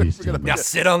the ladies do. Now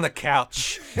sit on the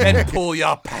couch and pull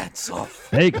your pants off.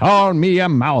 They call me a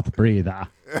mouth breather.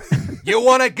 You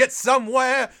want to get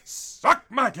somewhere? Suck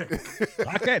my dick.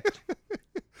 Fuck it.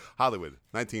 Hollywood,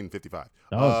 1955.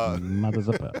 Those mothers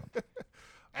of pearl.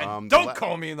 And the don't la-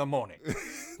 call me in the morning.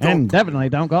 And definitely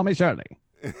don't call me Shirley.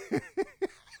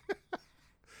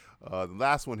 The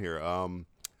last one here. You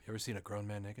ever seen a grown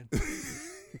man naked?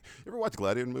 You ever watch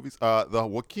Gladiator movies? The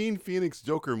Joaquin Phoenix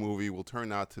Joker movie will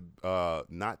turn out to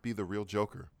not be the real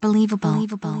Joker. Believable.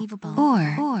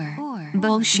 Or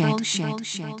bullshit.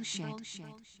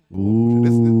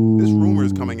 Ooh. This rumor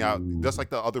is coming out just like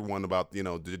the other one about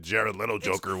the Jared Leto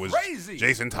Joker was crazy.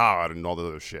 Jason Todd and all the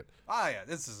other shit. Ah, yeah,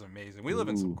 this is amazing. We live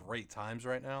in some great times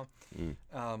right now.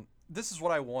 This is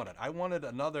what I wanted. I wanted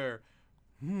another.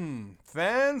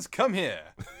 Fans, come here.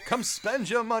 Come spend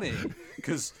your money.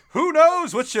 Because who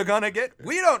knows what you're going to get?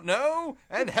 We don't know.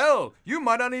 And hell, you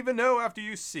might not even know after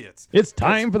you see it. It's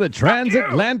time for the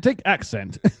transatlantic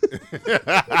accent.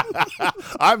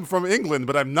 I'm from England,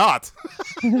 but I'm not.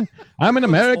 I'm an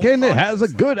American that has a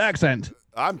good accent.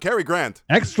 I'm Cary Grant.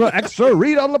 Extra, extra,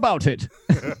 read all about it.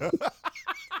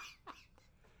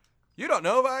 You don't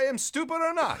know if I am stupid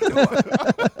or not, do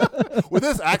I? With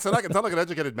this accent, I can sound like an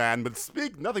educated man, but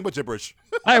speak nothing but gibberish.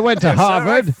 I went to Sir, I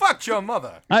Harvard. fucked your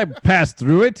mother. I passed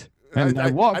through it, and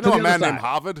I walked I to know the a man other named side.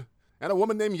 Harvard and a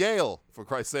woman named Yale, for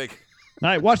Christ's sake.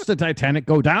 I watched the Titanic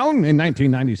go down in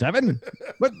 1997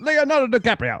 with Leonardo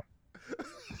DiCaprio.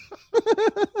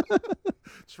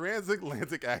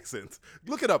 Transatlantic accent.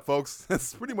 Look it up, folks.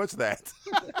 That's pretty much that.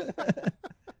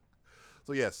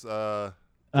 So yes, I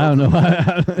don't know.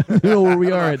 I don't know where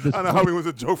we are at this I don't know how it was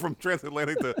a joke from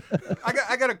transatlantic to.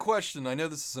 I got a question. I know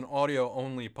this is an audio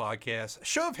only podcast.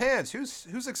 Show of hands.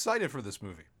 Who's excited for this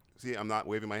movie? See, I'm not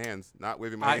waving my hands. Not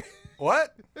waving my hands.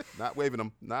 What? Not waving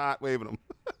them. Not waving them.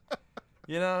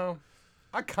 You know,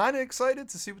 I'm kind of excited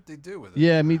to see what they do with it.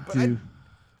 Yeah, me But too.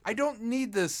 I don't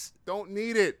need this. Don't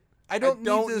need it. I don't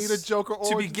don't need this need a Joker to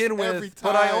origin begin every with.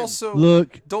 But I time. also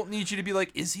Look, don't need you to be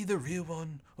like, is he the real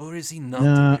one or is he not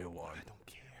Nah. the real one? I don't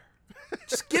care.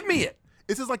 Just give me it.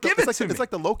 It's just like Give it to me. it's like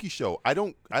the Loki show. I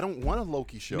don't want a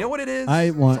Loki show. You know what it is? I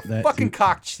want It's a that fucking too.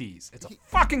 cock tease. It's a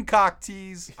fucking cock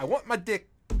tease. I want my dick.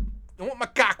 I want my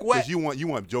cock wet. Because you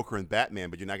want Joker and Batman,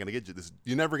 but you're not gonna get this.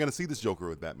 You're never gonna see this Joker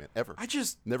with Batman ever. I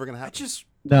just Never gonna happen. I just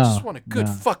No, want a good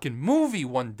no. fucking movie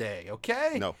one day,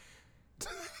 okay? No.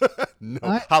 No.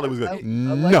 I- Hollywood's good. I like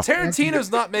No.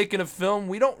 Tarantino's not making a film.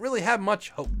 We don't really have much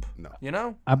hope. No. You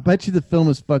know? I bet you the film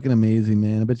is fucking amazing,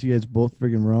 man. I bet you guys both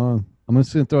friggin' wrong. I'm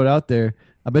just gonna throw it out there.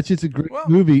 I bet you it's a great Well-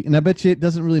 movie, and I bet you it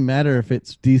doesn't really matter if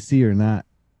it's DC or not.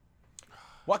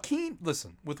 Joaquin,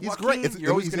 listen, with He's Joaquin, great.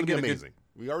 you're always he's going to gonna get be a good. amazing.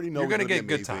 We already know You're he's gonna be get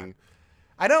good amazing. time.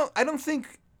 I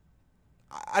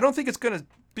don't think it's going to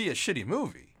be a shitty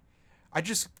movie. I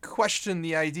just question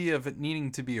the idea of it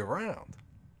needing to be around.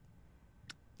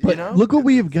 But You know? look what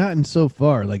we have gotten so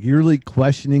far. Like you're really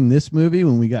questioning this movie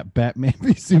when we got Batman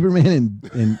v Superman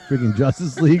and freaking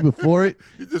Justice League before it.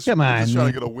 Come on, just trying man.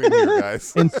 to get a win here,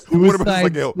 guys. And Warner Bros. is Suicide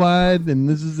like, yo, Squad, and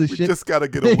this is the we shit. just gotta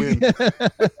get a win.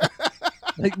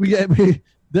 Like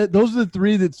those are the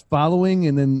three that's following,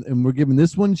 and we're giving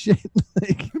this one shit.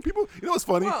 Like, People, you know what's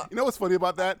funny? Well- You know what's funny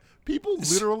about that? People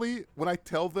literally, when I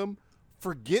tell them,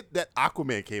 forget that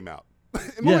Aquaman came out.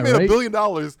 It Yeah, only made right? $1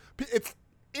 billion. It's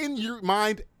in your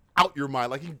mind, out your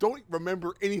mind. Like you don't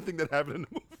remember anything that happened in the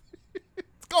movie.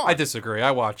 It's gone. I disagree.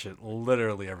 I watch it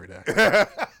literally every day.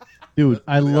 dude,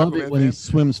 I The love Aquaman it when he fan?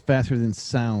 swims faster than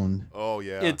sound. Oh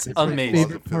yeah, It's my amazing.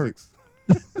 laws of Part.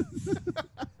 physics.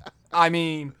 I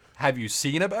mean, have you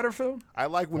seen a better film? I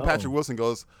like when Oh. Patrick Wilson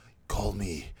goes, "Call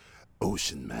me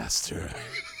Ocean Master."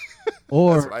 That's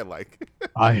Or what I like.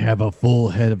 I have a full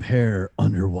head of hair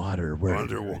underwater where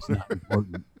Underwater. it's not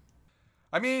important.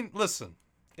 I mean, listen,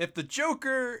 if the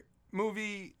Joker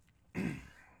movie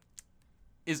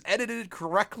is edited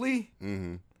correctly,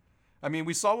 Mm-hmm. I mean,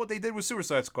 we saw what they did with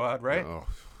Suicide Squad, right? Oh,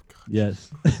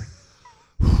 Yes.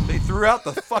 They threw out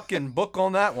the fucking book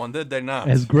on that one, did they not?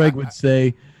 As Greg would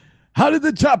say, how did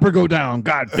the chopper go down?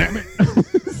 God damn it.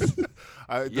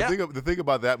 Yeah. The thing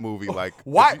about that movie, like,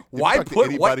 Why if you why talk to put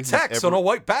anybody white who's text ever- on a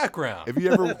white background? Have you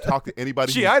ever talked to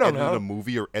anybody Gee, who's I don't edited know. a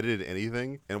movie or edited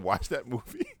anything and watched that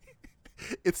movie?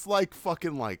 It's like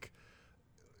fucking like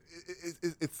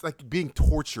it's like being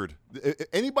tortured.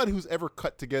 Anybody who's ever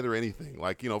cut together anything,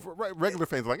 like, you know, for regular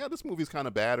fans, are like, oh, this movie's kind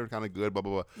of bad or kind of good, blah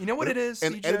blah blah. You know what But it is,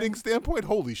 An CJ? editing standpoint,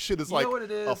 holy shit, it's You know like what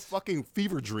it a is? fucking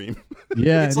fever dream.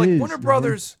 Yeah, It's it like is, Warner man.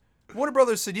 Brothers. Warner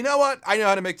Brothers said, "You know what? I know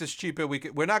how to make this cheaper.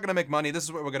 We're not going to make money. This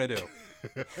is what we're going to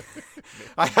do.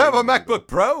 I have a MacBook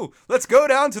Pro. Let's go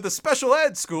down to the special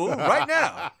ed school right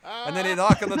now." And then they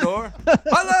knock on the door.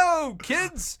 "Hello,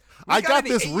 kids. We I got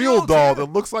any this 8-year-olds real doll here?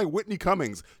 that looks like Whitney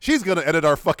Cummings. She's gonna edit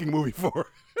our fucking movie for.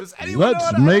 Does anyone know how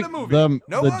Let's to make edit a movie?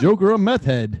 No the one? Joker a meth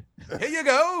head. Here you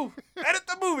go. Edit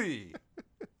the movie."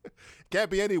 Can't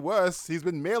be any worse. He's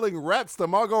been mailing rats to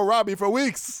Margot Robbie for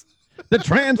weeks. The And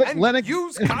transatlantic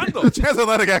use condoms.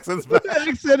 Transatlantic accent's back.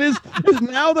 accent is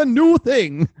now the new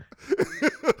thing.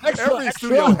 Every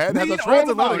studio head has a Read all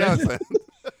transatlantic about it. accent.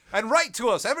 And write to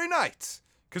us every night,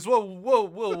 because we'll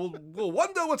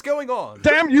wonder what's going on.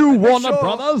 Damn you, make Warner sure-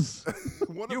 Brothers.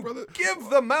 Warner You Brothers. give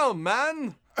the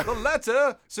mailman the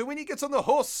letter, so when he gets on the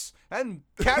horse and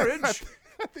carriage,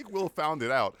 I think Will found it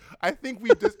out. I think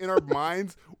we just, in our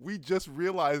minds, we just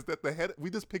realized that we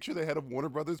just picture the head of Warner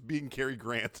Brothers being Cary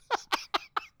Grant.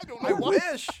 I don't know I why.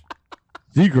 wish.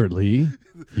 Secretly,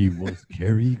 he was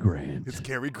Cary Grant. It's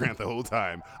Cary Grant the whole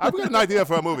time. I've got an idea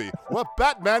for a movie. What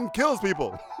Batman kills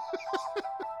people.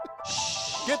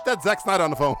 Get that Zack Snyder on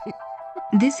the phone.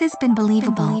 This has been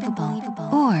believable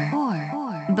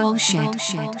or bullshit.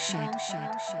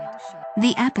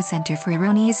 The epicenter for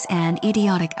erroneous and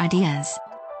idiotic ideas.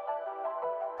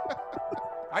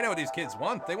 I know what these kids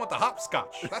want. They want the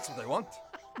hopscotch. That's what they want.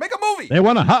 Make a movie. They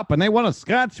want a hop and they want a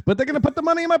scotch, but they're going to put the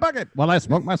money in my pocket while I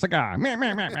smoke my cigar. Meh,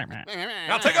 meh, meh, meh, meh.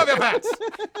 Now take off your pants.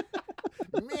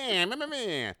 Man, man, man,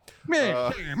 man.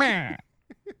 Meh, meh.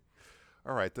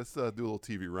 All right, let's do a little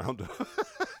TV roundup.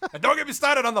 And don't get me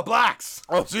started on the blacks.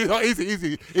 Oh, geez, oh,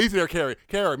 easy there, Carrie,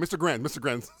 Mr.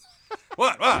 Grant.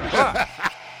 What?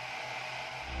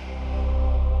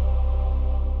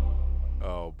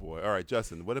 Oh boy! All right,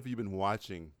 Justin, what have you been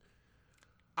watching?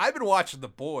 I've been watching The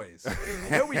Boys.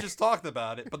 I know we just talked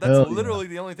about it, but Hell that's yeah. literally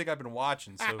the only thing I've been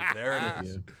watching. So there it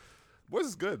is. Boys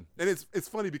is good, and it's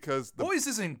funny because the Boys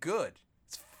isn't good.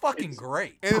 It's fucking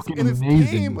great. and it's, fucking and it's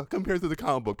amazing. tame compared to the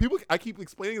comic book. People, I keep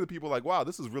explaining to people like, "Wow,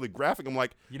 this is really graphic." I'm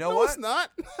like, You know no, what? it's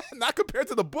not. Not compared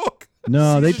to the book.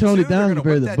 No, they Season toned 2, it down they're gonna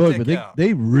compared to the whip book, that but dick out.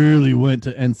 they really went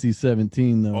to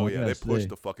NC-17 though. Oh I yeah, gotta they pushed say.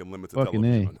 the fucking limits of Fucking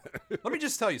television. Let me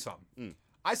just tell you something.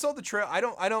 I saw the trail. I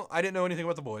didn't know anything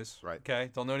about The Boys. Right. Okay.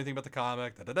 Don't know anything about the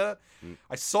comic. Da da da.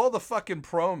 I saw the fucking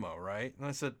promo, right? And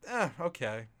I said,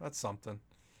 okay, that's something.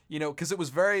 You know, because it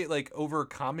was very like over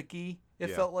comic-y. It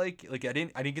Yeah. felt like I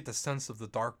didn't get the sense of the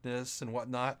darkness and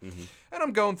whatnot. And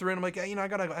I'm going through and I'm like, I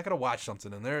gotta watch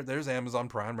something. And there's Amazon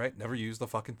Prime, right? Never use the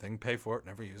fucking thing. Pay for it.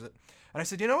 Never use it. And I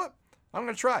said, you know what? I'm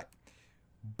gonna try it.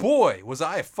 Boy, was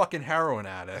I a fucking heroin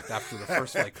addict after the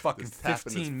first like fucking Just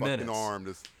tapping his 15 fucking minutes. arm.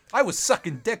 Just, I was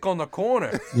sucking dick on the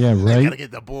corner. Yeah, right. gotta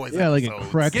get the boys. Yeah, like a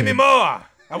episodes. crack. Give me more.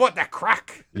 I want that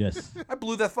crack. Yes, I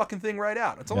blew that fucking thing right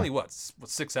out. It's only what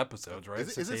 6 episodes, right? Is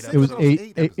it 6, 8 six? it was I thought it was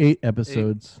eight eight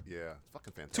episodes. Yeah,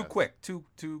 fucking fantastic. Too quick,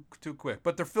 too quick.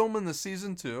 But they're filming the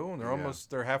season 2, and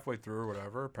they're halfway through or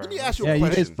whatever. Let Apparently. me ask you Yeah, a you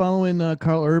question. guys following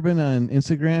Carl Urban on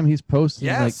Instagram? He's posting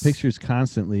like Yes. pictures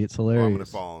constantly. It's Oh, I'm gonna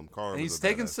hilarious. follow him. Carl And is he's a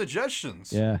taking badass.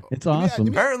 suggestions. Yeah, it's Let me- awesome.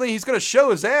 Apparently, he's gonna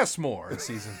show his ass more in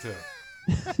season 2.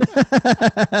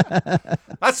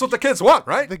 That's what the kids want,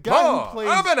 right? The guy More who plays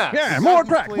urban ass. Yeah, the more guy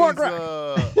who crack, more plays,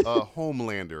 crack.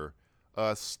 Homelander,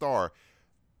 Star.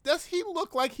 Does he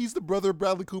look like he's the brother of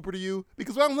Bradley Cooper to you?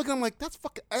 Because when I'm looking, I'm like, that's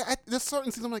fucking. There's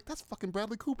certain scenes I'm like, that's fucking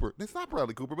Bradley Cooper. It's not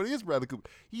Bradley Cooper, but he is Bradley Cooper.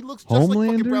 He looks just like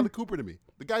fucking Homelander? Bradley Cooper to me.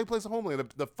 The guy who plays the Homelander,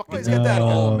 the fucking. Well, he's got that No.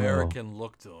 all-American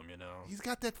look to him, you know. He's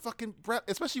got that fucking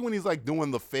especially when he's like doing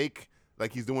the fake,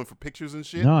 like he's doing for pictures and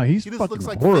shit. No, he's he just fucking looks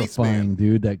like horrifying, Faceman.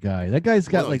 dude. That guy. That guy's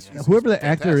got No, like he's whoever the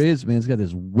actor fantastic. is, man. He's got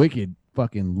this wicked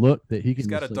fucking look that he can. He's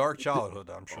got a just, like, dark childhood,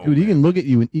 I'm sure. dude. He can look at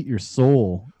you and eat your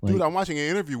soul. Like, Dude, I'm watching an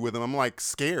interview with him. I'm like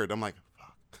scared. I'm like,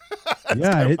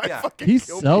 yeah, might Yeah. fucking he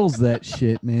kill me. sells that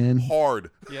shit, man.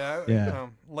 hard. Yeah, Yeah. You know,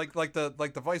 like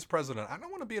the vice president. I don't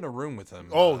want to be in a room with him.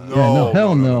 Oh no! no,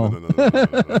 hell no!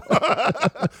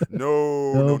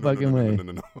 no. No fucking way.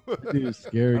 No. Dude, it's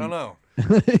scary. I don't know.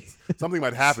 Something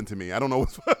might happen to me. I don't know.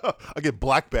 I get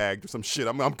black bagged or some shit.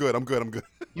 I'm good.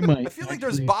 You might I feel like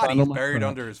there's actually bodies fondle my buried crotch.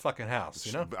 under his fucking house.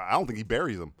 You know. I don't think he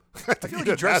buries them. I feel like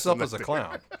he dresses up as a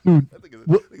clown. Dude, I think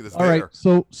what- it's all right,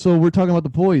 there. so we're talking about the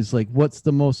boys. Like, what's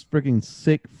the most freaking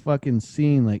sick fucking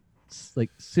scene? Like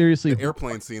seriously, The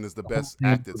airplane scene is the best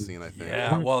damn acted movie. scene, I think.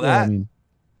 Yeah. well, I that- mean,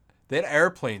 That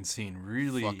airplane scene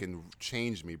really. Fucking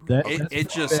changed me, bro. That- It, That's it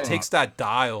just bad. takes that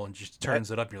dial and just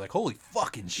turns it up. You're like, holy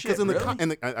fucking shit! Because in the,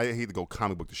 really? I hate to go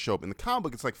comic book to show, but in the comic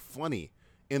book it's like funny.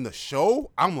 In the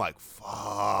show, I'm like,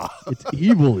 fuck. it's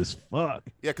evil as fuck.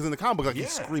 Yeah, because in the comic book, like he Yeah.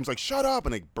 screams like "shut up"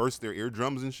 and they burst their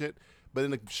eardrums and shit. But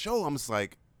in the show, I'm just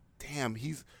like, damn,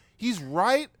 he's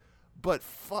right, but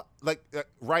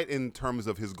right in terms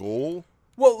of his goal.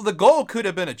 Well, the goal could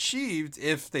have been achieved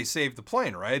if they saved the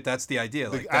plane, right? That's the idea.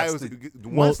 Like, I that's was, the-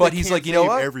 once but they he's can't like, you know save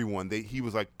what? Everyone, he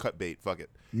was like, cut bait, fuck it.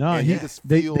 No, And he, you just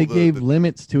they feel gave the-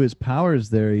 limits to his powers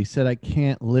there. He said, "I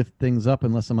can't lift things up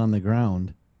unless I'm on the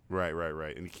ground." Right,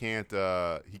 and he can't.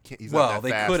 He's well, not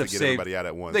they that fast could to have get saved. everybody out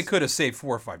at once. They could have saved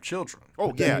 4 or 5 children. Oh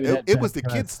But then yeah, you had it was the that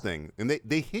kids press. thing, and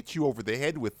they hit you over the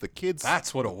head with the kids.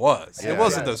 That's what it was. Yeah. It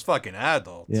wasn't Yeah. those fucking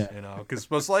adults, Yeah. you know, because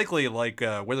most likely, like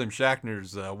William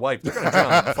Shatner's wife, they're gonna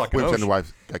drown in the fucking William ocean. Shatner's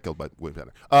wife got killed by William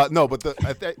Shatner. No, but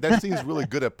that scene's really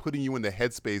good at putting you in the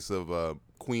headspace of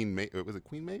Queen Maeve. Was it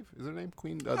Queen Maeve? Is her name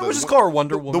Queen? I would just call her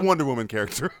Wonder The Woman. Wonder Woman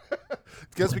character.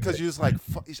 Just because you're just like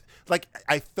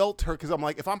I felt her because I'm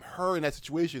like, if I'm her in that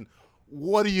situation,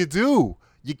 what do?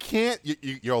 You can't.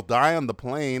 You'll die on the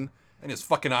plane. And his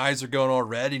fucking eyes are going all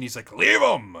red, and he's like, "Leave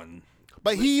him!" And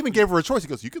But he even gave her a choice. He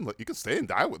goes, "You can stay and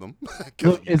die with him." 'Cause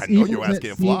Look, as I know evil your as ass that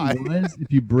can't scene fly. was,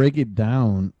 if you break it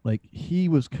down, like he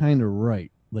was kind of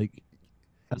right. Like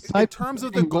In aside terms from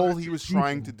of the saving one goal or he two was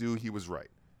trying to people- do, he was right.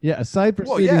 Yeah, aside from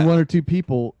Well, saving yeah. 1 or 2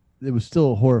 people, it was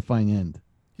still a horrifying end.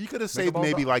 He could have Make 'em saved all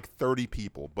maybe die. like 30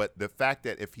 people, but the fact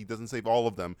that if he doesn't save all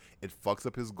of them, it fucks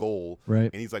up his goal. Right.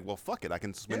 And he's like, well, fuck it. I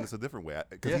can spin Yeah. this a different way.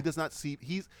 Because Yeah. he does not see.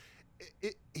 He's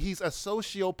a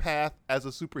sociopath as a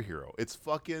superhero. It's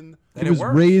fucking. And He it was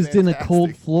worked. raised in a Fantastic.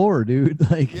 cold floor, dude.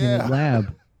 Like in Yeah. a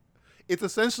lab. It's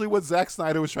essentially what Zack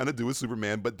Snyder was trying to do with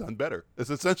Superman, but done better. It's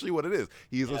essentially what it is.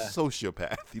 He is a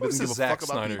sociopath. He What's doesn't give the a Zack fuck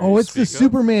about Snyder? people. Oh, it's the Speak up.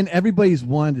 Superman everybody's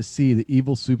wanted to see, the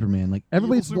evil Superman. Like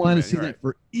everybody's Evil wanted to see Superman, that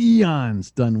for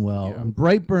eons done well. Yeah. And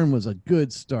Brightburn was a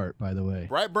good start, by the way.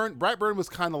 Brightburn was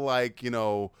kind of like,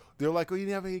 they're like, oh, you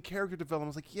didn't have any character development. I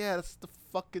was like, yeah, that's the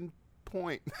fucking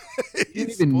point. You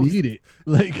didn't even need it.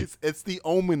 Like, it's the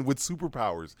Omen with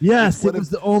superpowers. yes, it was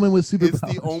the Omen with superpowers.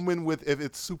 It's the Omen with if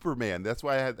it's Superman. That's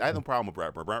why I had no problem with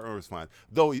Brightburn. Brightburn was fine,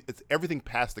 though. It's everything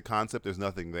past the concept. There's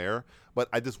nothing there, but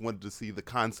I just wanted to see the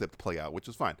concept play out, which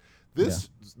is fine.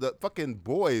 The fucking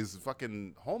boys,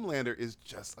 fucking Homelander is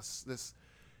just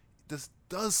this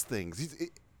does things.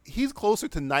 He's closer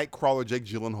to Nightcrawler Jake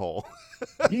Gyllenhaal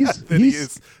than he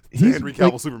is to Henry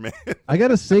Cavill Superman. I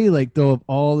gotta say, like, though, of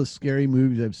all the scary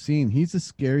movies I've seen, he's the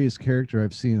scariest character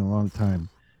I've seen in a long time.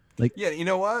 Like, Yeah, you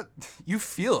know what? You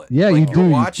feel it. Yeah, Like, you you're do. You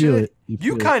watching feel it. it. You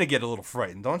You feel it. kind of get a little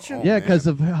frightened, don't you? Oh, yeah, man. because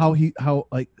of how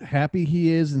like happy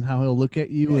he is and how he'll look at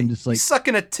you and just like He's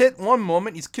sucking a tit one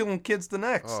moment, he's killing kids the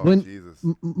next. Oh, when Jesus.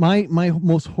 my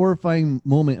most horrifying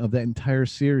moment of that entire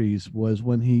series was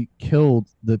when he killed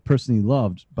the person he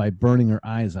loved by burning her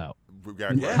eyes out.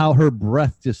 And Yeah. how her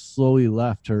breath just slowly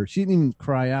left her. She didn't even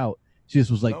cry out. She just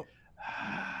was like, Nope.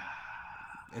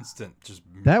 Instant, just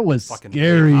that was fucking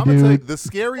scary, I'm gonna tell you, dude. the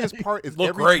scariest part is Look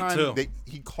every great, time too.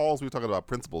 he calls. We were talking about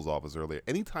principal's office earlier.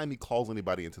 Anytime he calls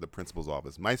anybody into the principal's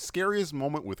office, my scariest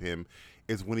moment with him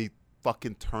is when he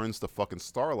fucking turns to fucking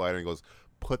Starlight and goes,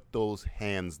 "Put those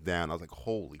hands down." I was like,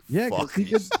 "Holy Yeah, fuck!" because he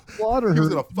could slaughter He was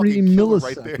her gonna in 3 fucking kill her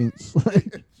right there. milliseconds.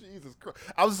 Like, Jesus Christ!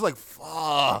 I was just like,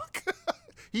 "Fuck!"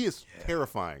 He is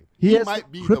terrifying. he He has might no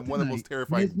be one of the most kryptonite.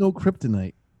 terrifying. He has no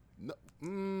kryptonite. No,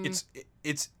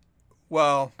 it's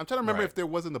well. I'm trying to remember right. if there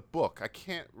was in the book. I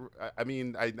can't. I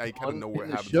mean, I kind of know what In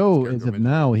the happens. show, with as this of character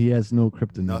now, he has no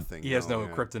kryptonite. nothing. He has no yeah.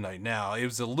 kryptonite now. It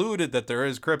was alluded that there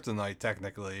is kryptonite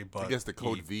technically, but I guess the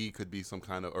code he- V could be some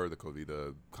kind of, or the code V,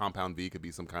 the compound V could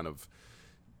be some kind of.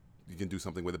 You can do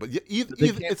something with it, but they can't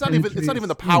it's not even penetrate the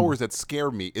his skin. powers that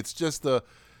scare me. It's just the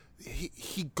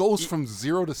he goes from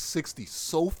 0 to 60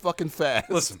 so fucking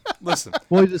fast. Listen.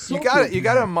 Well, he's a you gotta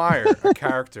sociopath. admire a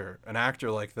character, an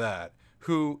actor like that,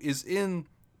 who is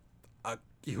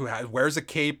wears a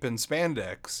cape and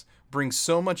spandex, brings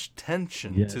so much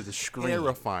tension Yes. to the screen.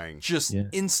 Terrifying. Just Yeah.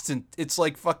 instant. It's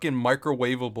like fucking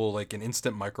microwavable, like an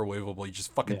instant microwavable. You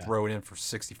just fucking Yeah. throw it in for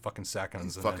 60 fucking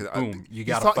seconds, and Fucking, then boom, you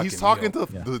he's got he's talking to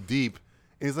Yeah. the Deep,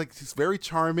 and he's like he's very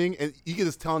charming, and you can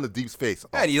just tell in the Deep's face.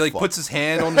 Yeah, and he like fuck. puts his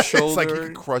hand on the shoulder. It's like he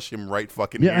could crush him right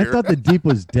fucking Yeah, here. I thought the Deep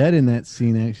was dead in that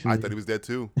scene. Actually, I thought he was dead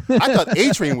too. I thought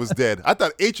A-Train was dead. I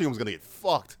thought A-Train was gonna get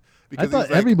fucked. I Because thought he's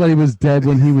like, everybody was dead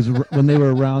when he was when they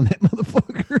were around that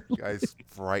motherfucker. Guy's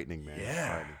frightening, man.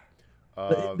 Yeah.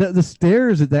 Frightening. The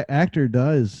stares that actor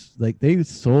does, like they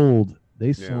sold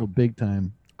Yeah. big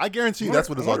time. I guarantee you I that's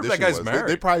what his wonder if that audition guy's was. They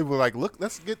married. probably were like, look,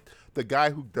 let's get the guy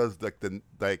who does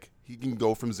he can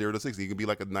go from 0 to 60. He can be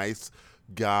like a nice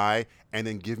guy and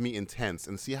then give me intense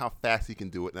and see how fast he can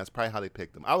do it. And that's probably how they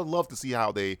picked him. I would love to see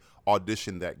how they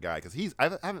auditioned that guy because I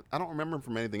don't remember him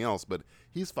from anything else, but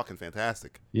he's fucking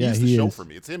fantastic. Yeah, he's the he show is. for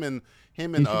me. It's him and He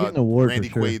should get an award Randy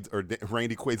for sure.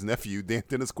 Randy Quaid's nephew,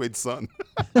 Dennis Quaid's son.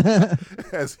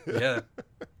 Yeah.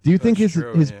 Do you think That's his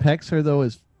true, his yeah. pecs are though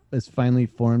as finely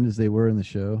formed as they were in the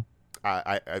show?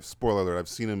 I've spoiler alert. I've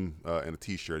seen him in a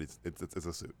T-shirt. It's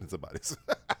a suit. It's a body.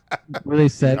 Were they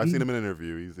saggy? I've seen him in an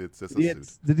interview. It's just Did he, a have,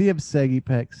 suit. did he have saggy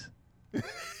pecs?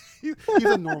 He's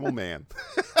a normal man.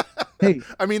 Hey,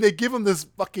 I mean, they give him this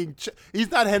fucking.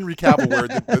 He's not Henry Cavill, where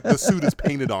the suit is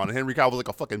painted on, and Henry Cavill's like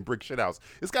a fucking brick shit house.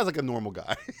 This guy's like a normal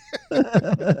guy.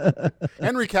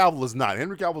 Henry Cavill is not.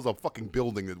 Henry Cavill's a fucking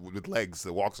building with legs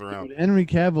that walks around. Henry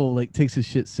Cavill like takes his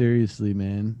shit seriously,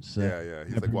 man. So Yeah.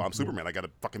 He's like, well, I'm Superman. I gotta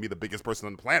fucking be the biggest person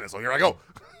on the planet. So here I go.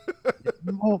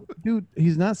 well, dude,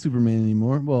 he's not Superman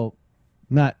anymore. Well,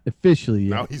 not officially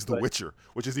yet. Now he's the but- Witcher,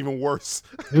 which is even worse.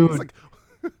 Dude. It's like,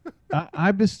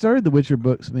 I've just started the Witcher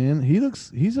books, man.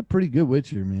 He's a pretty good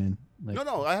Witcher, man. Like,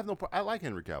 no, I have no. I like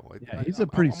Henry Cavill. yeah, he's a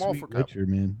pretty I'm all sweet for Cavill. Witcher,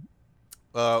 man.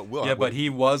 Will, Yeah, but he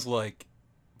was like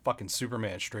fucking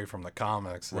Superman straight from the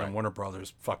comics, and Right. then Warner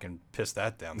Brothers fucking pissed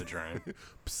that down the drain.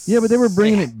 Yeah, but they were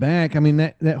bringing it back. I mean,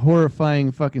 that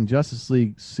horrifying fucking Justice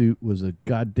League suit was a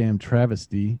goddamn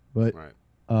travesty. But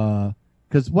right.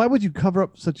 because why would you cover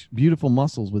up such beautiful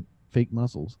muscles with fake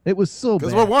muscles? It was so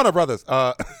Because bad. we're Warner Brothers.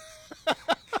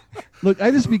 Look,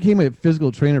 I just became a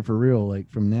physical trainer for real, like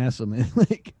from NASA, man.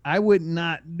 Like I would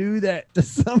not do that to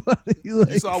somebody.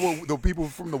 Like, You saw what the people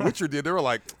from The Witcher did. They were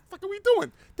like, "What are we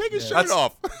doing? Take his shirt That's-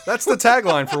 off." That's the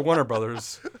tagline for Warner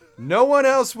Brothers. No one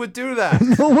else would do that.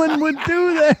 no one would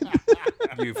do that.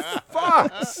 you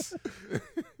fucks.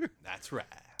 That's right.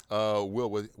 Will,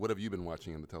 what have you been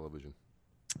watching on the television?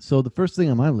 So the first thing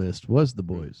on my list was The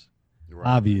Boys, Right.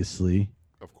 obviously,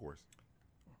 Of course.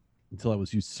 until I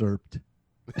was usurped.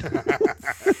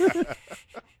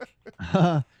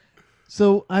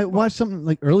 So I watched something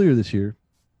like earlier this year.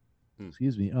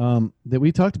 Excuse me. That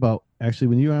we talked about actually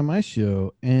when you were on my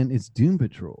show, and it's Doom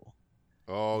Patrol.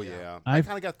 Oh yeah. I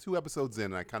kind of got 2 episodes in,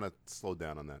 and I kind of slowed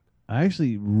down on that. I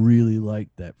actually really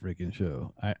liked that freaking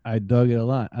show. I dug it a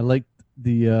lot. I liked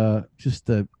the just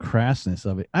the crassness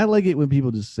of it. I like it when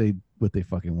people just say what they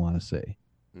fucking want to say.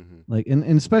 Like, and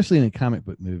especially in a comic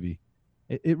book movie,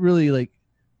 it really, like,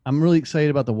 I'm really excited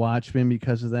about the Watchmen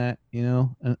because of that, you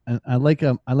know. And I like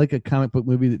a comic book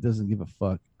movie that doesn't give a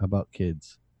fuck about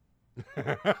kids.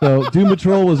 So Doom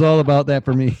Patrol was all about that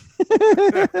for me.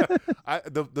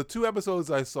 The 2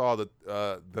 episodes I saw that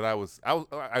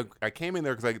I came in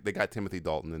there because they got Timothy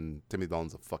Dalton, and Timothy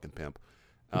Dalton's a fucking pimp.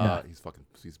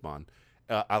 He's Bond.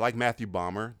 I like Matthew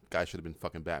Bomber. Guy should have been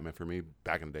fucking Batman for me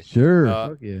back in the day. Sure.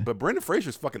 Fuck yeah. But Brendan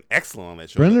Fraser's fucking excellent on that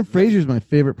show. Brendan Fraser's my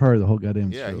favorite part of the whole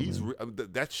goddamn show. Yeah, he's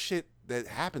that shit that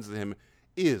happens to him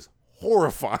is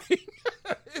horrifying.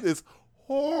 It is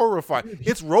horrifying.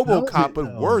 It's RoboCop,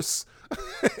 but worse.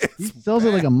 He sells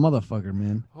it like a motherfucker,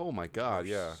 man. Oh my god,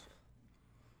 yeah.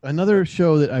 Another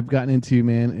show that I've gotten into,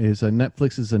 man, is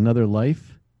Netflix's Another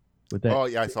Life. With that. Oh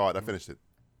yeah, I saw it. I finished it.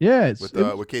 Yeah,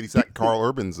 with Katie Carl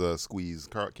Urban's squeeze,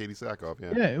 Katie Sackhoff.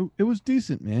 Yeah, yeah, it was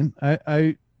decent, man.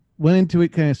 I went into it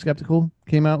kind of skeptical.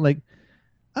 Came out like,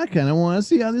 I kind of want to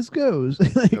see how this goes.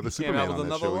 The Superman on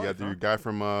that show. We got the guy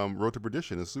from Road to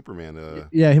Perdition as Superman.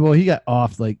 Yeah, well, he got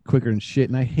off like quicker than shit,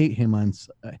 and I hate him on.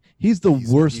 He's the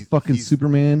worst fucking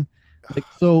Superman. Like,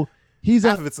 so he's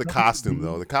half of it's the costume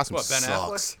though. The costume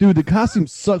sucks, dude. The costume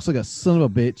sucks like a son of a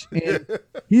bitch, and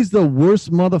he's the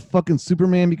worst motherfucking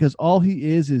Superman because all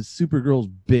he is Supergirl's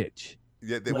bitch.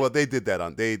 Yeah, they did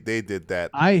that they did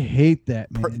that. I hate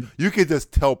that, man. You could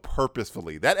just tell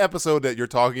purposefully. That episode that you're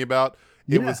talking about,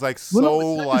 it was like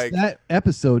like that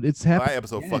episode. It's happened. That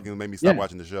episode fucking made me stop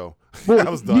watching the show. Well,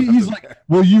 I was done. He's like,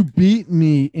 "Well, you beat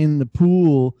me in the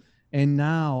pool, and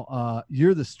now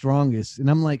you're the strongest." And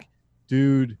I'm like,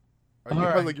 "Dude,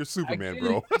 like you're Superman,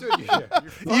 bro." Dude,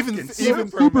 you're even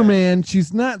Superman.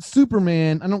 She's not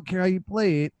Superman. I don't care how you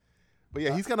play it. But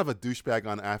yeah, he's kind of a douchebag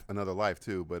on Another Life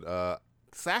too. But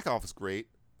Sackhoff is great.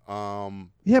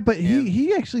 Yeah, but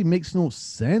he actually makes no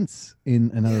sense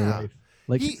in Another Life.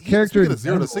 Like his character of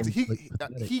 0 to 60,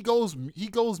 he goes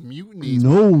mutiny.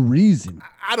 No reason.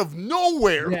 Out of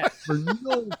nowhere. Yeah, for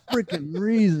no freaking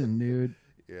reason, dude.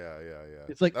 Yeah.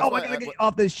 It's like, I gotta get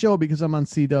off this show because I'm on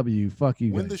CW. Fuck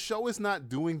you. When guys. the show is not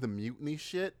doing the mutiny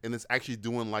shit and it's actually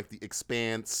doing like the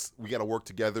Expanse, we gotta work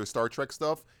together, Star Trek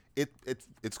stuff,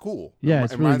 it's cool. Yeah,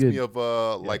 it really reminds good. me of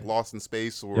like Lost in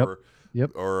Space or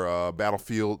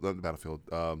Battlefield,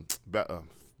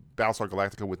 Battlestar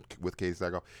Galactica with Katie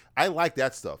Sackhoff. I like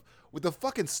that stuff. With the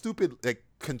fucking stupid like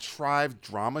contrived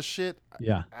drama shit,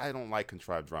 I don't like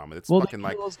contrived drama. It's fucking they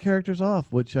like kill those characters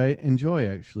off, which I enjoy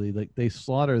actually. Like they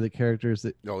slaughter the characters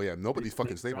that. Oh yeah, nobody's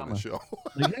fucking safe on the show.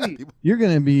 Like, hey, you're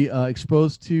gonna be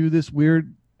exposed to this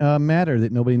weird matter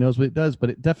that nobody knows what it does, but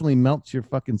it definitely melts your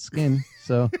fucking skin.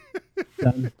 So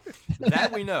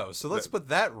that we know. So let's put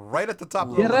that right at the top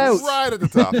of the Get list. out. Right at the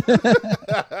top.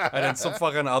 And then some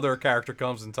fucking other character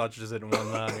comes and touches it and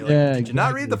whatnot. You're like, Yeah, did you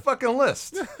not read the fucking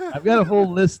list? I've got a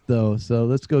whole list though, so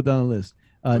let's go down the list.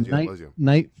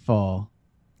 Nightfall.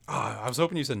 Oh, I was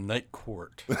hoping you said Night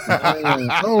Court.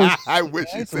 I wish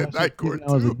you said Night Court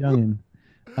I was a too. youngin.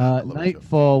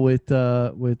 Nightfall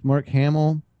with Mark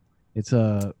Hamill. It's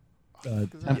a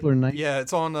Templar Knight. Yeah,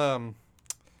 it's on.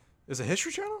 Is it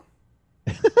History Channel?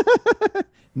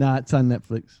 Nah, it's on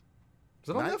Netflix. Is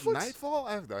it on Netflix? Nightfall?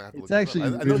 I have to It's look actually I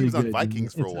know really he was on good.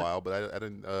 Vikings for a It's while, but I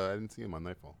didn't see him on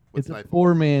Nightfall. What's It's a Nightfall?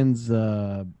 poor man's.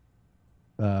 I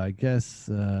guess.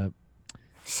 I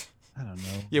don't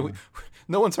know. Yeah,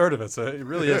 no one's heard of it, so it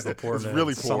really is the poor It's man.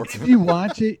 really poor. If you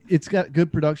watch it, it's got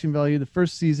good production value. The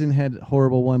first season had a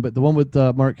horrible one, but the one with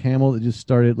Mark Hamill that just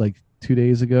started like 2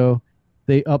 days ago,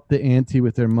 they upped the ante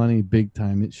with their money big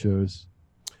time. It shows.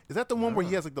 Is that the one where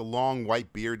he has like the long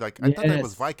white beard? Like I thought that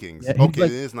was Yes. Vikings. Yeah, he's Okay,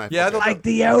 like- it is Nightfall. Yeah, I Okay. thought Like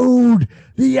the old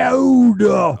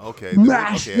Okay,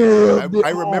 master. okay. of the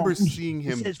I remember arms. seeing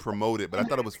him promote it, but I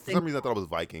thought it was for some reason I thought it was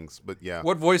Vikings. But yeah,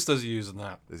 What voice does he use in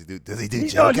that? does he do He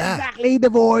knows Joker? exactly the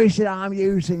voice that I'm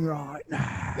using right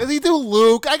now. Does he do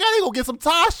Luke? I gotta go get some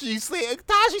Tashi station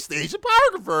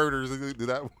power converters. Does he do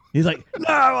that? He's like, no,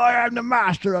 I am the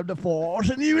master of the force,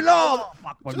 and you know.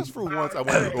 Just for once, I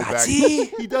wanted to go back.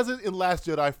 He does it in Last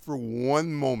Jedi for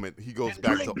one moment. He goes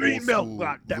back to Green old milk, school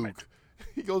goddammit. Luke.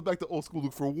 he goes back to old school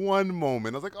Luke for one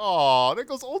moment. I was like, oh, there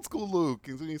goes old school Luke.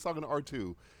 And so he's talking to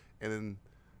R2. And then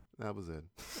that was it.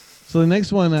 So the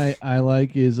next one I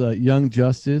like is Young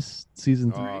Justice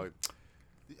season 3.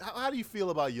 How do you feel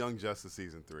about Young Justice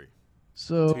season 3? Too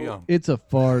So young. it's a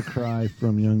far cry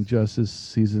from Young Justice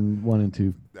season 1 and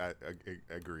 2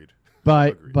 Agreed.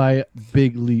 Agreed. by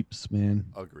big leaps, man.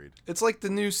 Agreed. It's like the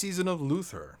new season of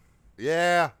Luther.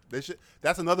 Yeah, they should.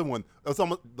 That's another one. It's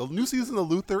almost, the new season of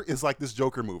Luther is like this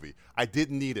Joker movie. I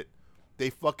didn't need it. They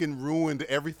fucking ruined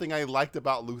everything I liked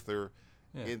about Luther,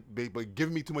 by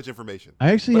giving me too much information.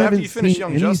 I actually But after haven't you finish seen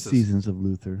Young any Justice- seasons of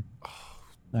Luther.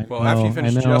 Well, after you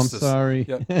finish I know, Justice, I'm sorry.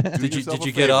 Yep. Do Did yourself you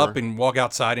a get up favor. and walk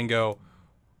outside and go,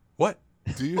 what?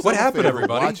 Do yourself What a happened, favor,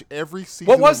 everybody? Watch every season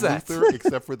What was of that? Luther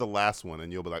except for the last one,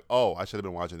 and you'll be like, oh, I should have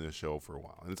been watching this show for a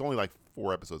while. And it's only like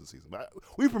 4 episodes a season. But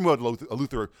we promoted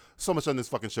Luther so much on this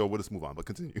fucking show. We'll just move on, but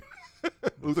continue.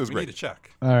 Luther's We great. need to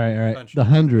check. All right. Eventually. The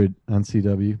 100 on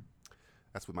CW.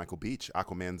 That's with Michael Beach,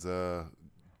 Aquaman's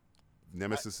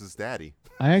Nemesis's daddy.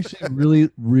 I actually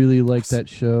really like that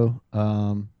show.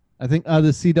 I think the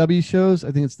CW shows,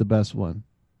 I think it's the best one.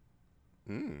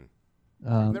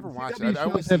 Never watched it. CW I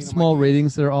always shows have seen them, small like,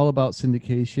 ratings. They're all about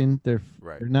syndication. They're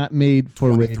Right. they're not made for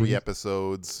 23 ratings.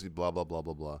 episodes, blah, blah, blah,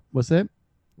 blah, blah. What's that?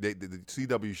 The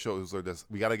CW shows are just,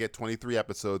 we got to get 23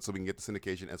 episodes so we can get the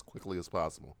syndication as quickly as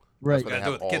possible. Right. That's why they Gotta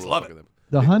do have it. all Kids those love fucking it.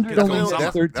 The 100 That's only why has they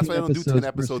don't- 13 That's why they don't do 10 per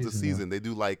episodes a season, season. They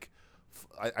do like,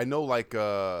 I know like,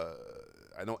 I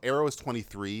know Arrow is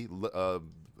 23.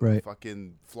 Right.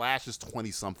 Fucking Flash is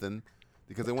 20 something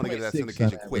because they want to get that 26 on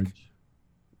syndication quick. average.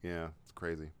 Yeah, it's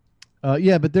crazy.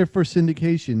 Yeah, but they're for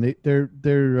syndication.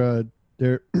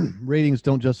 Their ratings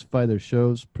don't justify their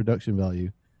show's production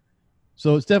value.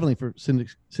 So it's definitely for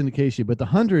syndication. But the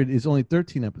 100 is only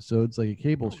 13 episodes, like a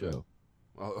cable show.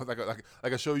 Oh,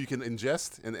 like a show you can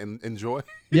ingest and enjoy.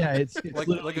 Yeah, it's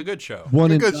Like a good show. one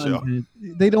a and good done, show. and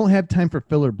they don't have time for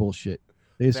filler bullshit.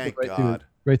 They just Thank go God.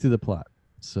 right through the plot.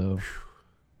 So,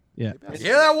 yeah.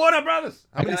 Yeah, that Warner Brothers.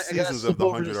 How many I gotta seasons of slip the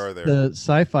over 100 are there? The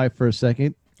sci-fi for a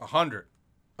second. 100.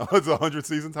 Oh, it's 100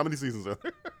 seasons. How many seasons are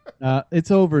there?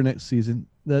 It's over next season.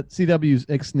 The CW's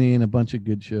X-Nay a bunch of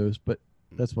good shows, but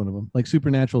that's one of them. Like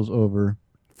Supernatural's over.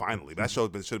 Finally, that show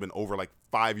should have been over like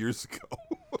 5 years ago.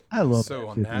 I love So that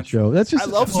fucking unnatural. show. That's just I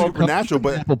a love small Supernatural,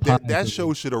 company, but apple pie that thing.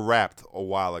 show should have wrapped a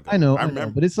while ago. I know,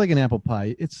 remember. but it's like an apple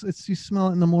pie. It's you smell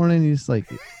it in the morning, you just like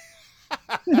it.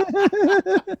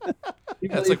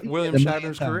 That's like William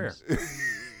Shatner's career.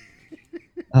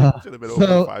 Should have been over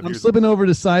So 5 I'm years. slipping over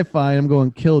to sci-fi. I'm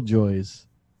going Killjoys.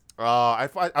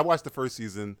 I watched the first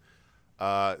season.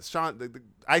 Sean, the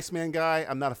Iceman guy,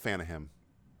 I'm not a fan of him.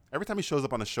 Every time he shows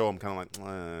up on the show, I'm kind of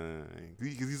like,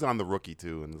 he's on The Rookie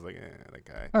too, and it's like, that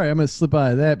guy. All right, I'm gonna slip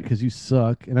out of that because you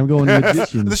suck, and I'm going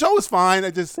Magicians. The show is fine.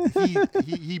 I just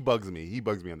he bugs me. He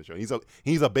bugs me on the show.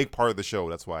 He's a big part of the show.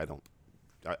 That's why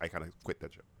I kind of quit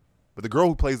that show. But the girl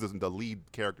who plays the lead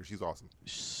character, she's awesome.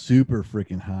 Super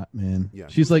freaking hot, man. Yeah,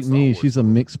 she she's was like in Star me. Wars. She's a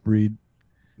mixed breed.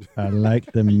 I like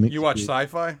the mixed. You watch breed.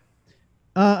 sci-fi?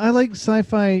 I like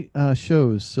sci-fi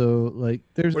shows. So like,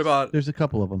 there's What about- a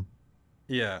couple of them.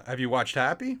 Yeah. Have you watched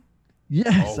Happy?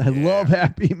 Yes, Oh, I yeah. love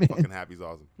Happy Man. Fucking Happy's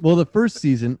awesome. Well, the first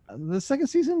season, the second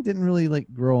season didn't really like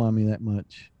grow on me that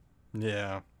much.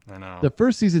 Yeah, I know. The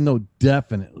first season, though,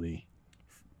 definitely.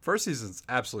 First season's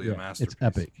absolutely a Yeah, masterpiece. it's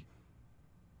epic.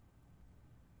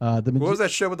 The What was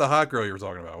that show with the hot girl you were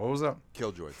talking about? What was that?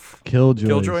 Killjoy. Killjoy?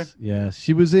 Killjoy? Yeah,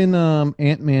 she was in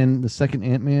Ant-Man, the second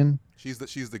Ant-Man. She's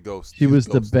the ghost. She She's was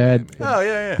the ghost in bad- Ant-Man. Oh,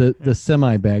 yeah, yeah. The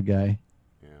semi-bad guy.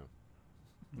 Yeah.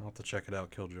 I'll have to check it out,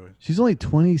 Killjoy. She's only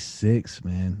 26,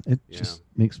 man. It Yeah. just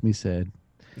makes me sad.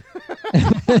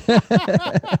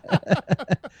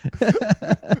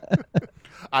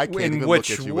 I can't In even which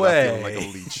look at you without feeling like a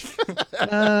way? leech.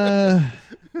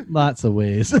 Lots of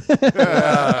ways.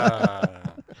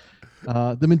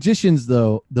 Ah. The Magicians,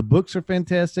 though, the books are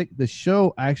fantastic. The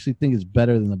show, I actually think, is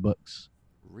better than the books.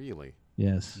 Really?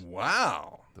 Yes.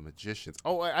 Wow. The Magicians.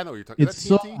 Oh, I know what you're talking. It's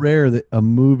so rare that a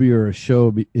movie or a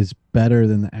show is better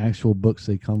than the actual books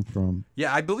they come from.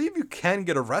 Yeah, I believe you can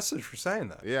get arrested for saying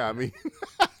that. Yeah, I mean,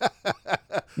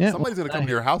 Yeah, somebody's gonna come to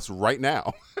your house right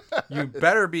now. You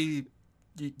better be.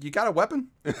 You got a weapon?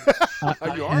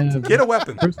 Are you armed? Get a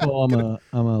weapon. First of all,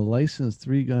 I'm a licensed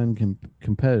 3-gun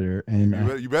competitor,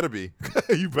 and You better be.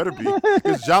 You better be.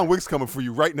 Because John Wick's coming for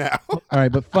you right now. all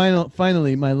right. But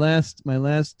finally, my last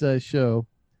show,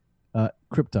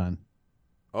 Krypton.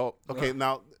 Oh, okay.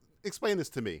 Now, explain this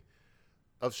to me.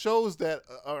 Of shows that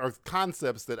are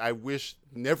concepts that I wish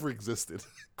never existed,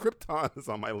 Krypton is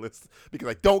on my list because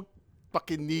I don't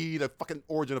fucking need a fucking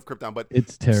origin of Krypton. But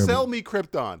It's terrible. sell me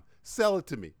Krypton. Sell it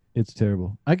to me. It's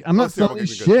terrible. I'm not terrible. selling Good.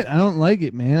 shit. I don't like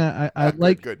it, man. I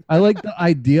like Good. I like the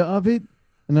idea of it,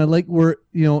 and I like where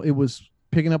it was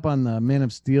picking up on the Man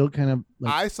of Steel kind of.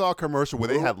 Like, I saw a commercial where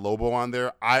they had Lobo on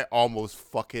there. I almost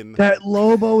fucking. that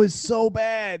Lobo is so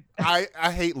bad. I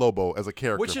hate Lobo as a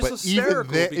character, Which is but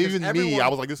hysterical because even me, everyone- I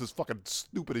was like, this is fucking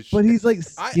stupid as shit. But he's like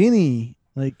skinny.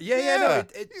 Like Yeah.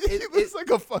 No, He looks like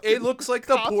a fucking. it looks like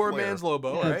the poor cosplayer. man's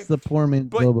Lobo, yeah, right? it's the poor man's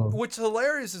But Lobo. what's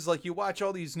hilarious is like you watch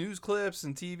all these news clips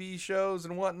and TV shows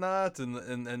and whatnot and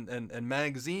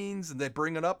magazines and they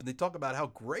bring it up and they talk about how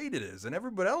great it is and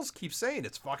everybody else keeps saying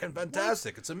it's fucking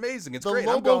fantastic, it's amazing, it's The great.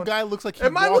 Lobo guy looks like he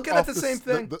am I walked looking at off the same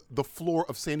thing? The floor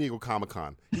of San Diego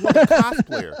Comic-Con. He's like a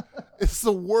cosplayer. It's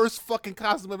the worst fucking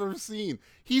costume I've ever seen.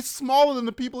 He's smaller than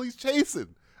the people he's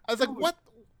chasing. I was like, what?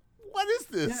 What is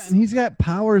this? Yeah, and he's got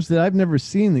powers that I've never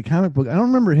seen in the comic book. I don't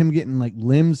remember him getting like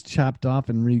limbs chopped off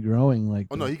and regrowing. Like,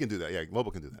 Oh no, he can do that. Yeah, Lobo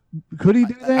can do that. could he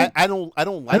do that? I don't like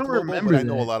don't Lobo, remember but I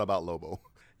know that. a lot about Lobo.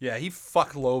 Yeah, he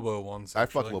fucked Lobo once. I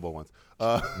fucked actually. Lobo once.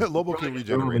 Lobo can Grow a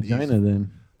regenerate. vagina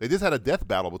then. They just had a death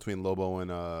battle between Lobo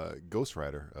and Ghost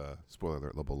Rider. Spoiler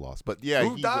alert: Lobo lost. But yeah,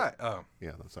 Who died? Oh,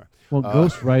 Yeah, no, sorry. Well,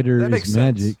 Ghost Rider that makes is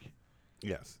sense. magic.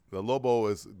 Yes, the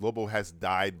Lobo has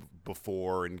died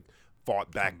before and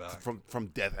fought back back. from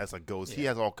death as a ghost. He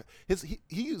has all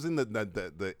he was in the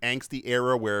angsty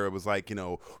era where it was like,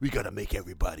 we gotta make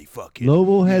everybody fucking.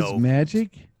 Lobo has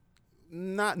magic.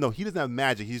 No, he doesn't have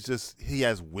magic. He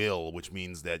has will, which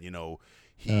means that he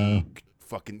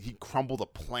crumbled a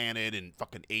planet and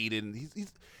fucking ate it, and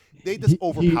they just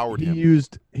overpowered him. He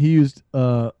used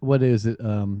what is it?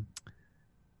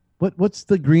 What's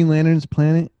the Green Lantern's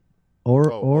planet?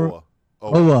 Oa.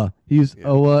 He used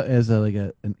Oa as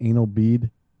an anal bead.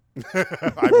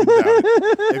 I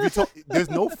wouldn't doubt it. There's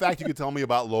no fact you could tell me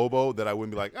about Lobo that I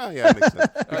wouldn't be like, oh yeah, that makes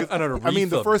sense. Because, An I mean,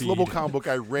 the Aretha first bead. Lobo comic book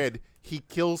I read, he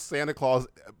kills Santa Claus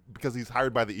because he's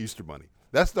hired by the Easter Bunny.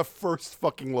 That's the first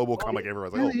fucking Lobo comic ever. I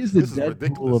was like, He is the this is Deadpool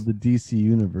ridiculous. of the DC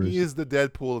universe. He is the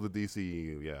Deadpool of the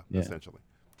DCEU, Yeah. essentially.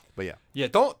 But yeah. yeah.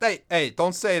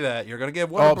 Don't say that. You're gonna give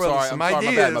Oh, Warner I'm Brothers sorry. some I'm sorry.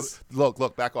 ideas. My bad.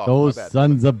 Look, back off. Those My bad.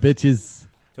 sons of bitches.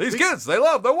 These kids, they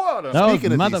love the water. Those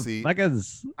Speaking of DC,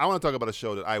 motherfuckers. I want to talk about a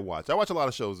show that I watched. I watch a lot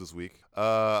of shows this week.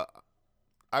 I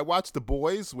watched The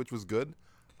Boys, which was good.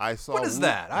 I saw What is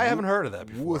that? I haven't heard of that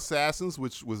Wu before. Assassins,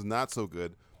 which was not so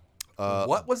good.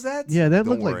 What was that? Yeah, that Don't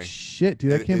looked worry. like shit,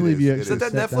 dude. I It- can't it believe is- you it actually Is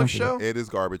that sat down Netflix for show? It is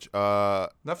garbage.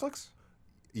 Netflix?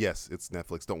 Yes, it's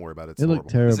Netflix. Don't worry about it. It's It looked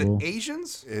horrible. Is terrible. it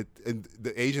Asians? And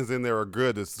the Asians in there are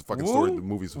good. It's the fucking story. The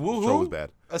movie's show was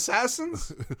bad.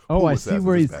 Assassins? Oh, Who I see Assassins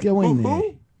where is he's bad. going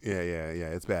Who? there. Yeah.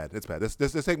 It's bad. It's bad. Let's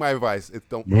take my advice.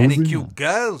 Don't. Any Moving cute on.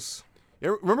 girls?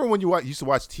 Remember when you used to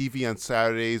watch TV on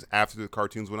Saturdays after the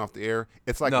cartoons went off the air?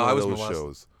 It's like No, I one of was those molested.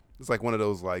 shows. It's like one of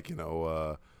those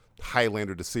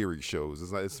Highlander the series shows.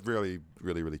 It's really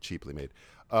really really cheaply made.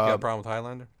 You got a problem with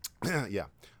Highlander? Yeah.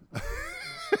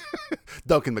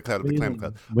 Duncan McLeod of the Clan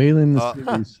McLeod. Wayland the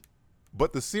series.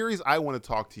 But the series I want to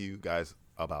talk to you guys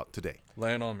about today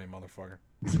Laying on me, motherfucker.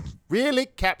 really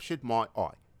captured my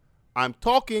eye. I'm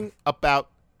talking about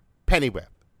Pennyworth.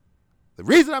 The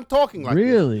reason I'm talking like this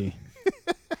Really?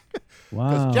 because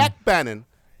Wow. Jack Bannon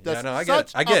does Yeah, no, I get it.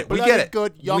 such I get a it. We bloody get it.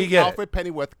 good young We get it. Alfred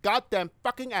Pennyworth. Goddamn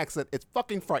fucking accent. It's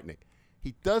fucking frightening.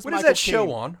 He does. What is Michael that show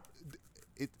Caine. on?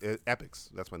 Epics.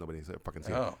 That's why nobody's fucking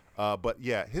seen Oh. it. But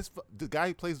yeah, the guy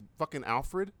who plays fucking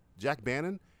Alfred, Jack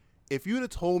Bannon. If you'd have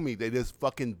told me they just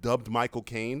fucking dubbed Michael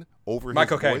Caine over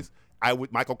Michael his Caine. voice, I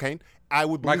would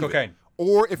believe Michael it. Caine.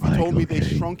 Or if you told me Michael they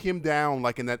Caine. shrunk him down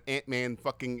like in that Ant-Man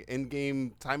fucking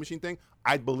Endgame time machine thing,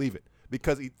 I'd believe it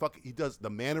because he does the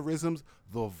mannerisms,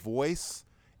 the voice.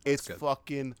 It's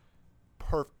fucking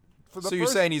perfect. So you're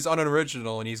saying he's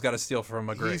unoriginal and he's got to steal from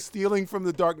a great. he's stealing from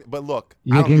the dark? But look, I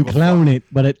You don't can give a clown fuck. it,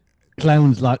 but it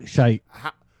clowns like shite.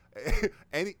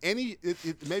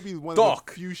 It may be one Doc,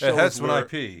 of the few it shows hurts when I where-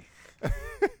 pee.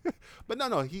 But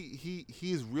no, he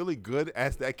is really good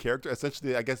as that character.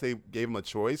 Essentially, I guess they gave him a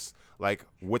choice, like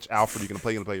which Alfred you're gonna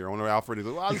play. You're gonna play your own Alfred. He's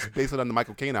like, well, I'll just base it on the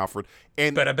Michael Caine Alfred.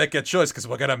 And Better make your choice because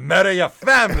we're gonna murder your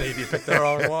family if you pick the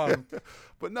wrong one.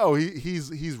 but no,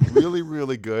 he's really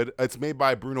really good. It's made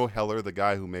by Bruno Heller, the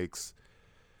guy who makes.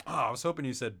 Oh, I was hoping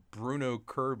you said Bruno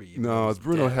Kirby. No, it's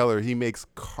Bruno dead. Heller. He makes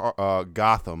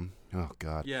Gotham. Oh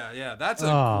God. Yeah, that's a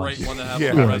Oh, great one to have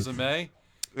yeah. on the resume.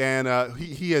 And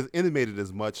he has intimated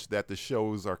as much that the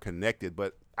shows are connected,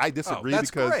 but I disagree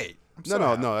that's because great. I'm so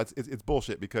happy. no, it's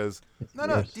bullshit because No,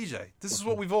 DJ. This is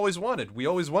what we've always wanted. We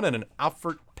always wanted an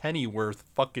Alfred Pennyworth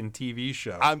fucking TV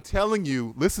show. I'm telling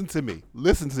you, listen to me.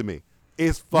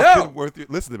 It's fucking No! worth your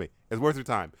It's worth your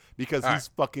time because All he's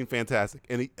fucking fantastic.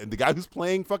 And the guy who's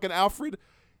playing fucking Alfred,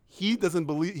 he doesn't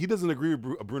agree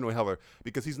with Bruno Heller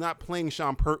because he's not playing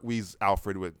Sean Pertwee's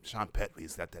Alfred with Sean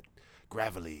Pertwee's that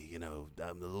gravelly,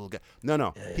 the little guy.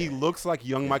 No. He looks like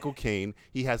young Michael Caine.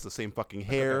 He has the same fucking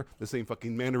hair, the same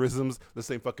fucking mannerisms, the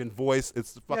same fucking voice.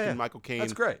 It's the fucking Michael Caine.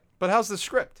 That's great. But how's the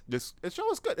script? This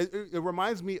show is good. It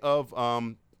reminds me of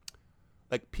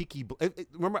like Peaky.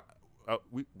 Remember,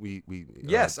 we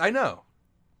Yes, I know.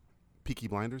 Peaky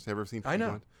Blinders. Ever seen? Peaky I know.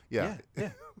 Blinders? Yeah.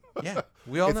 Yeah.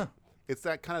 We all know. It's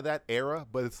that kind of that era,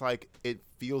 but it's like it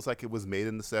feels like it was made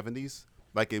in the 70s.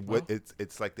 Like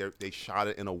it's like they shot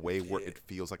it in a way where it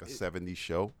feels like a 70s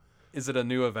show. Is it a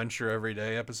new Adventure Every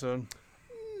Day episode?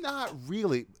 Not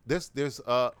really.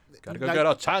 Gotta go get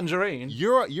a tangerine.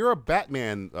 You're a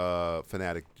Batman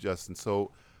fanatic, Justin.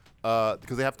 So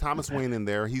because they have Thomas Wayne in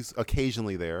there, he's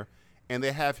occasionally there, and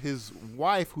they have his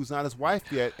wife, who's not his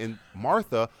wife yet, and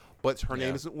Martha, but her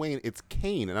name isn't Wayne, it's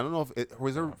Kane. And I don't know if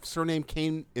was her surname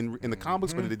Kane in the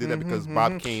comics, but they did that because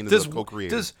Bob Kane is a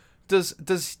co-creator.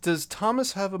 Does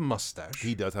Thomas have a mustache?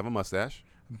 He does have a mustache.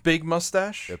 Big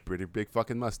mustache? A pretty big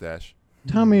fucking mustache.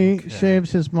 Tommy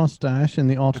shaves his mustache in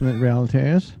the alternate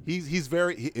realities. He's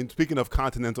very. And speaking of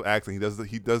continental accent,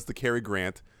 he does the Cary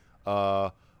Grant.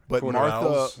 But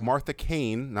Martha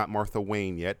Kane, not Martha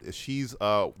Wayne yet. She's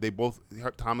they both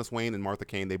Thomas Wayne and Martha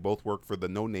Kane. They both work for the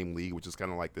No Name League, which is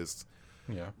kind of like this.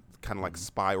 Yeah. Kind of like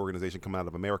spy organization coming out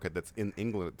of America that's in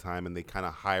England at the time, and they kind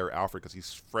of hire Alfred because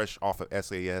he's fresh off of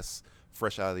SAS,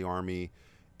 fresh out of the army.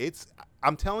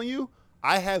 I'm telling you,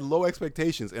 I had low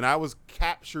expectations, and I was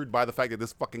captured by the fact that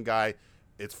this fucking guy,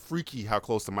 it's freaky how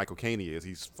close to Michael Caine he is.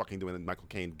 He's fucking doing Michael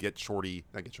Caine, get a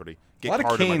lot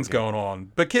of Canes going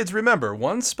on. But kids, remember,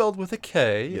 one's spelled with a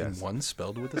K and one's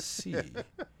spelled with a C.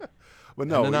 But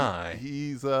no, and an I.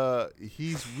 He's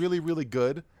really, really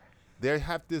good. They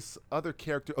have this other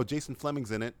character. Oh, Jason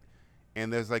Fleming's in it,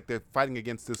 and they're fighting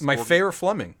against this. My favorite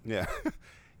Fleming. Yeah,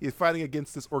 he's fighting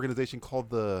against this organization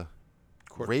called the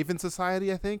Raven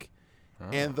Society, I think. Oh.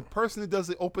 And the person who does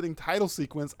the opening title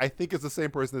sequence, I think, is the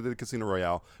same person that did Casino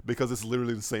Royale because it's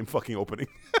literally the same fucking opening.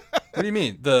 What do you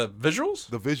mean? The visuals?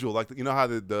 The visual, like how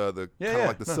the kind of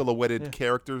like the silhouetted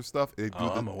character stuff.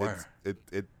 I'm aware.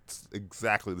 It's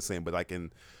exactly the same, but like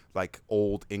in like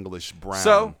old English brown.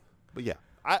 So, but yeah.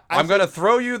 I'm going to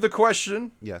throw you the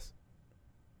question. Yes.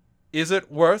 Is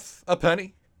it worth a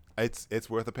penny? It's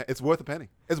worth a penny. It's worth a penny.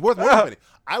 It's worth more than a penny.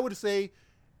 I would say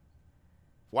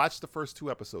watch the first 2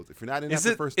 episodes. If you're not in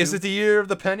the first 2. Is it the year of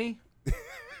the penny?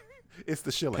 It's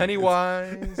the shilling.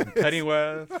 Pennywise and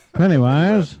Pennyworth.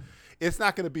 Pennywise. It's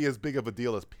not going to be as big of a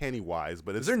deal as Pennywise,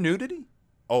 but is there nudity?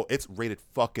 Oh, it's rated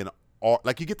fucking R.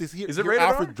 Like you get this here. Is it rated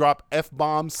Alfred R? Drop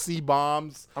F-bombs,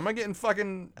 C-bombs. Am I getting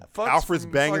fucking fucks? Alfred's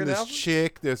banging this Alfred?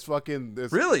 chick. There's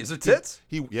really? Is it tits?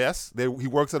 He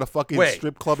works at a fucking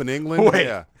strip club in England. Wait.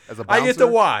 Yeah, as a bouncer. I get to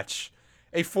watch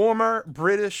a former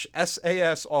British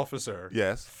SAS officer.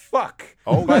 Yes. Fuck.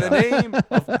 By the name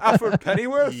of Alfred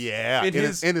Pennyworth. Yeah.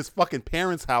 In his fucking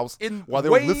parents' house while they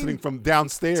were listening from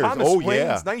downstairs. Thomas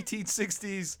Wayne's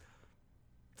 1960s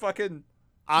fucking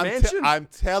mansion. I'm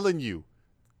telling you.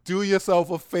 Do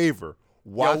yourself a favor.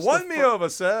 You won me over,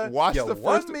 sir. Watch you the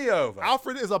won first. me over.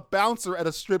 Alfred is a bouncer at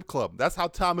a strip club. That's how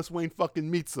Thomas Wayne fucking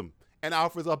meets him. And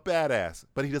Alfred's a badass,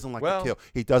 but he doesn't like to kill.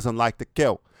 He doesn't like to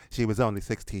kill. She was only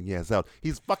 16 years old.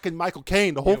 He's fucking Michael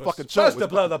Caine. The whole fucking show. Supposed to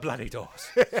blow the bloody doors.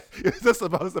 He was just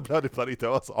supposed to blow the bloody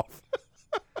doors off.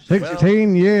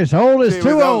 16 years old is She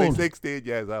too was old. only 16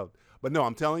 years old. But no,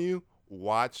 I'm telling you,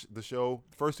 watch the show.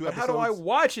 First 2 episodes. How do I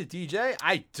watch it, DJ?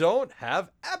 I don't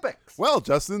have Epix. Well,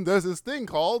 Justin, there's this thing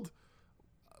called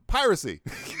piracy.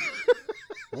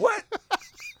 What?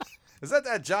 Is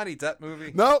that Johnny Depp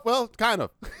movie? No, well, kind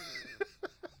of.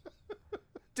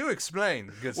 Do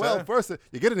explain, good sir. Well, first,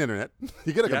 you get an internet.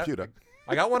 You get a computer.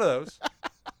 I got one of those.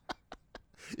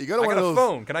 You go to one of those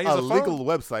phone. Can I use a phone? illegal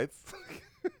websites.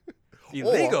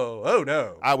 Illegal? Oh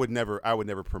no! I would never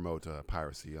promote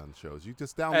piracy on shows. You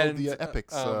just download the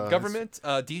Epix. Government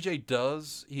DJ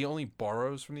does. He only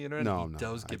borrows from the internet. No, he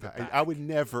does give it back. I would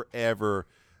never ever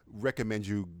recommend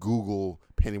you Google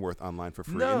Pennyworth online for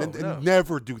free, and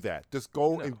never do that. Just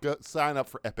go and sign up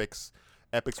for Epix.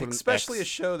 Especially a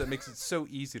show that makes it so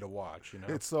easy to watch.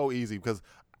 It's so easy because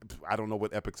I don't know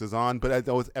what Epix is on, but I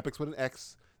know it's Epix with an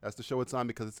X. That's the show it's on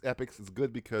because it's Epix. It's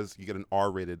good because you get an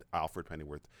R-rated Alfred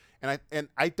Pennyworth. And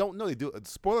I don't know. They do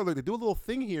spoiler alert. They do a little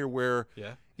thing here where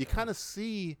you kind of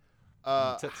see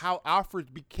how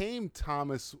Alfred became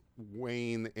Thomas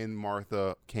Wayne and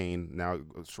Martha Kane. Now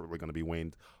shortly going to be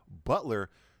Wayne Butler,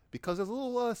 because there's a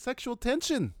little sexual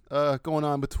tension going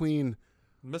on between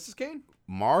Mrs. Kane,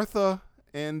 Martha,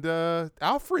 and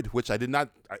Alfred, which I did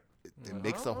not. it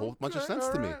makes a whole bunch of sense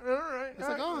to me. All right. It's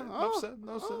like,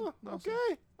 No, okay,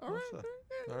 all right.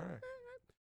 All right.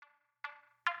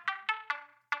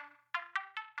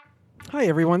 Hi,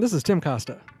 everyone. This is Tim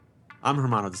Costa. I'm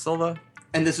Hermano da Silva.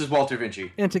 And this is Walter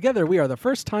Vinci. And together we are the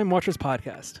First Time Watchers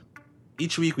podcast.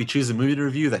 Each week we choose a movie to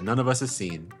review that none of us has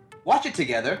seen. Watch it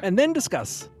together. And then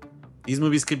discuss. These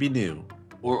movies could be new.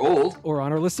 Or old. Or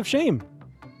on our list of shame.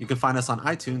 You can find us on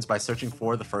iTunes by searching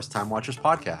for the First Time Watchers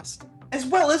podcast. As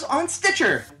well as on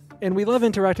Stitcher. And we love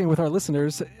interacting with our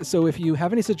listeners, so if you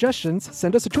have any suggestions,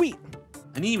 send us a tweet.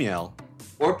 An email.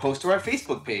 Or post to our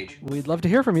Facebook page. We'd love to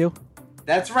hear from you.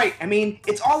 That's right. I mean,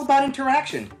 it's all about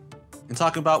interaction. And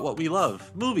talk about what we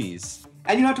love. Movies.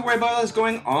 And you don't have to worry about us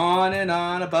going on and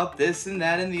on about this and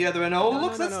that and the other. And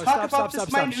let's talk about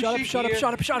this minutiae here. Shut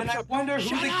up. And I wonder who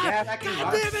the cat can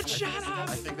God damn it, shut up.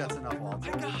 I think that's enough,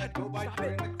 Walter. go by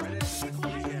during the credits.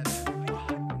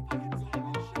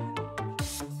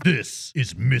 This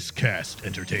is Miscast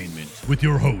Entertainment with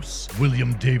your hosts,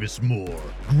 William Davis Moore,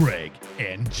 Greg,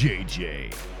 and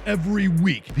JJ. Every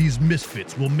week, these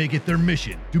misfits will make it their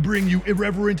mission to bring you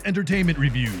irreverent entertainment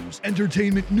reviews,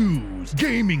 entertainment news,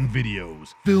 gaming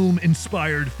videos,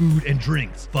 film-inspired food and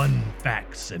drinks, fun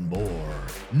facts, and more.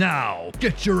 Now,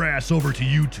 get your ass over to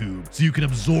YouTube so you can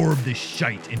absorb this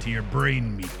shite into your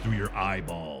brain meat through your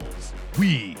eyeballs.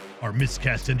 We are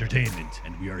Miscast Entertainment,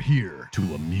 and we are here to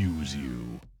amuse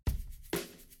you.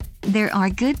 There are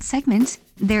good segments,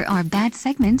 there are bad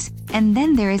segments, and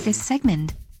then there is this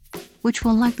segment, which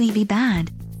will likely be bad.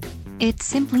 It's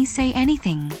simply say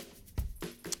anything.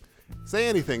 Say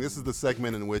anything. This is the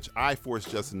segment in which I force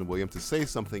Justin and William to say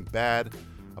something bad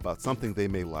about something they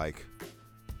may like,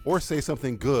 or say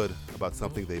something good about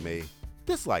something they may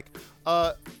dislike.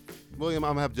 William,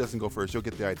 I'm gonna have Justin go first. You'll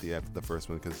get the idea after the first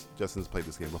one because Justin's played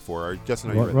this game before.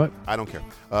 Justin, are you ready? What? I don't care.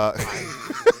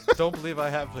 Don't believe I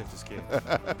have played this game.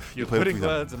 You're played it putting with them.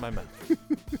 words in my mouth. Here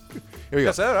we go.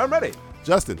 Yes, sir, I'm ready.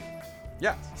 Justin,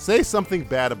 Yes. say something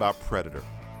bad about Predator.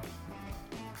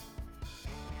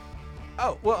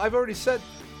 Oh, well, I've already said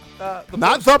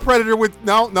Not the Predator with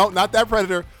no, not that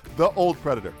Predator. The old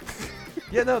Predator.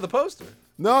 Yeah, no, the poster.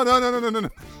 No.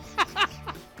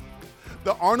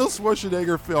 The Arnold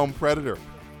Schwarzenegger film Predator.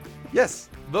 Yes,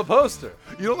 the poster.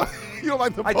 You don't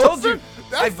like the I poster? told you.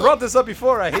 I brought this up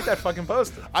before. I hate that fucking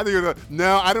poster. I think you're gonna.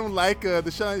 No, I don't like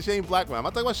the Shane Black one. I'm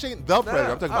not talking about Shane the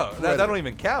Predator. I'm talking about Predator. that don't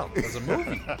even count as a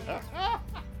movie.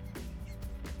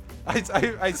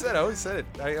 I always said it.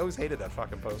 I always hated that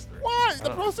fucking poster. Why? The I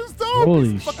don't know. poster's dope.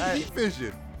 Holy It's fucking shit. heat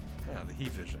vision. Yeah, the heat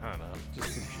vision. I don't know.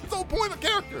 Just It's the whole point of the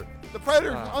character. The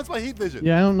Predator owns my heat vision.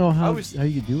 Yeah, I don't know how always-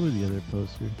 you do with the other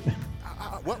poster.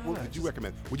 What would you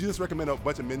recommend? Would you just recommend a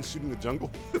bunch of men shooting the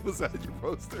jungle? Was that your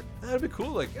poster? that'd be cool.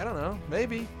 Like I don't know.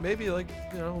 Maybe like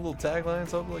a little tagline,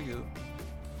 something like.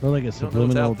 Or like a don't know what's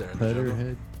subliminal out there in the predator jungle.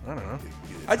 head. I don't know.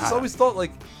 I just always thought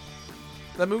like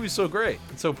that movie's so great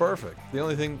and so perfect. The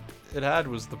only thing it had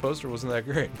was the poster wasn't that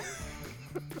great.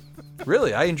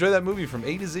 Really, I enjoy that movie from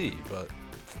A to Z, but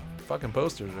fucking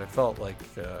posters, I felt like.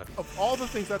 Of all the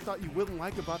things I thought you wouldn't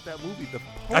like about that movie, the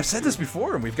poster. I've said this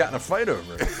before, and we've gotten a fight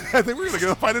over it. I think we're gonna get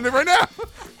a fight in it right now.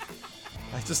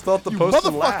 I just thought the You poster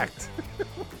motherfucker. lacked.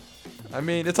 I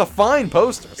mean, it's a fine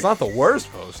poster. It's not the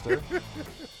worst poster.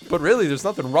 But really, there's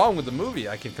nothing wrong with the movie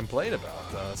I can complain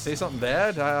about. Say something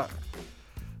bad?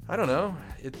 I don't know.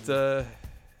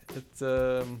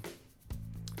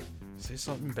 Say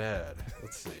something bad.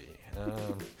 Let's see.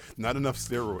 Not enough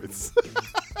steroids.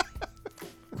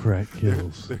 Crack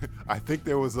kills. I think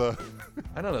there was a.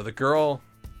 I don't know. The girl.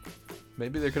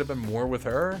 Maybe there could have been more with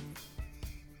her.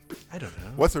 I don't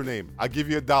know. What's her name? I'll give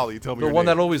you a dollar. You tell me The her one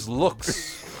name. that always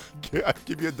looks. I'll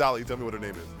give you a dollar. You tell me what her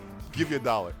name is. Give you a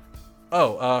dollar.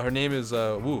 Oh, her name is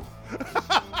Wu.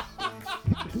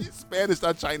 Spanish,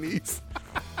 not Chinese.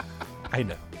 I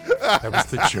know. That was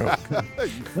the joke.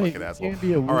 You Wait, fucking asshole. can't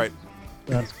be a All right.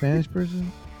 Spanish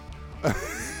person?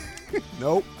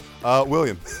 Nope.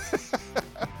 William.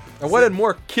 I wanted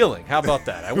more killing. How about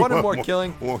that? I wanted more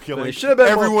killing. More but killing. It should have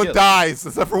been more Everyone killing. dies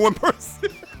except for one person.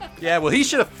 Yeah, well, he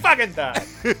should have fucking died.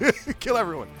 Kill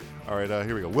everyone. All right,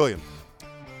 here we go. William,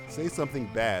 say something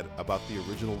bad about the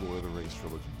original Lord of the Rings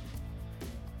trilogy.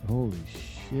 Holy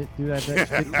shit, dude. That shit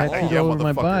tattooed Yeah, all over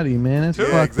my motherfucker. body, man. That's Dude,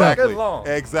 fucked exactly. fucking long.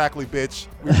 Exactly, bitch.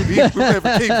 We play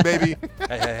for keeps, baby.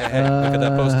 Hey, look at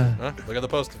that poster. Huh? Look at the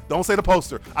poster. Don't say the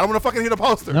poster. I don't want to fucking hear the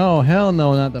poster. up. No, hell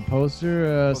no, not the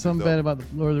poster. Poster's Something dope. bad about the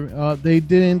Lord of the They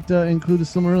didn't include the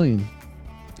Silmarillion.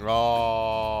 Oh,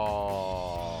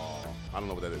 I don't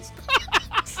know what that is.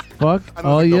 Fuck I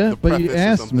don't all think ya, the but you preface or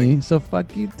asked something. me, so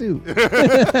fuck you too. That's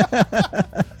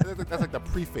like the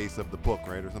preface of the book,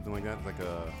 right, or something like that. It's like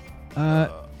a.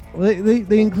 Well,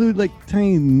 they include like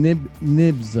tiny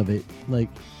nibs of it, like,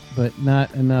 but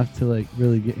not enough to like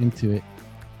really get into it.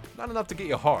 Not enough to get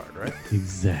you hard, right?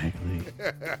 Exactly.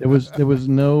 There was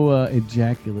no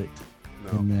ejaculate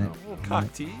in that. A little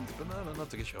cock tease, but not enough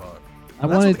to get you hard. I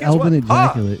wanted Elven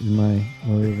ejaculate in my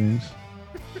Lord of the Rings.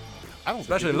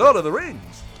 Especially Lord of the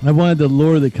Rings. I wanted the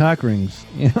Lord of the Cock Rings.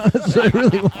 You know, that's what I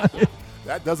really wanted.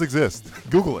 That does exist.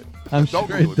 Google it. I'm Don't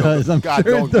sure Google it does. I'm God,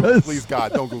 sure don't it Google does. Please,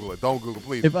 God, don't Google it. Don't Google,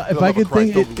 please. If I could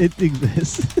think it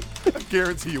exists. I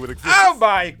guarantee you it exists. Oh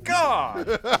my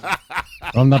God!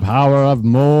 From the power of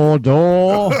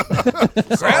Mordor.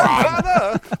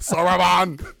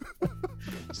 Saruman.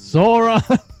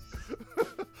 Sauron.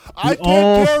 I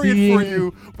can't carry it for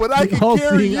you, but I can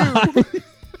carry you.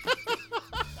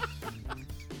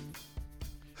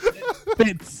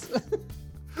 Fits.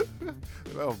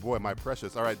 Oh boy, my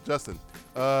precious. All right, Justin.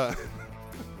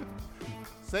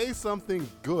 Say something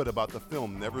good about the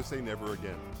film Never Say Never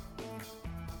Again.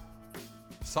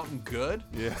 Something good?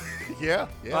 Yeah. yeah.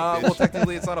 Well,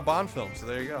 technically, it's not a Bond film, so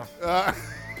there you go.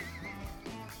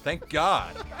 Thank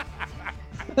God.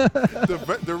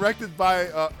 Directed by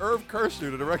Irv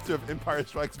Kershner, the director of Empire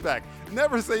Strikes Back.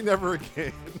 Never Say Never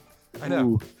Again. I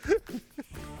know.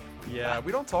 Yeah,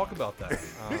 we don't talk about that.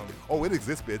 Oh, it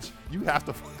exists, bitch. You have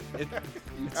to. You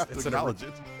have to acknowledge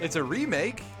it. It's a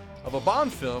remake of a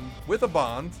Bond film with a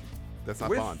Bond. That's not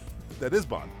Bond. That is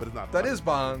Bond, but it's not. That is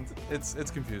Bond.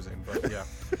 It's confusing, but yeah.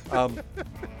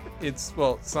 It's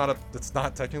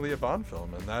not technically a Bond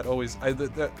film, and that always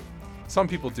some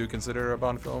people do consider a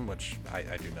Bond film, which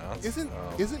I do not. Isn't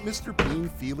Mr. Bean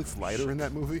Felix Leiter in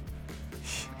that movie?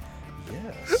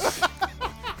 Yes.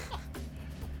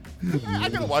 I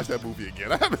gotta watch that movie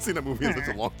again. I haven't seen that movie in such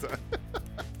a long time.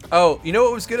 Oh, you know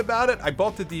what was good about it? I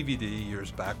bought the DVD years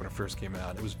back when it first came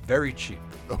out. It was very cheap.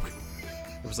 Okay.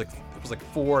 It was like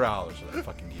 $4 for that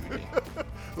fucking DVD.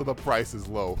 So the price is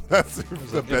low. That's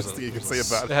the best thing you can say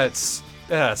about it. It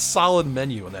had a solid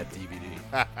menu on that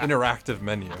DVD. Interactive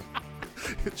menu.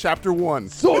 Chapter 1.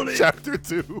 Solid. Chapter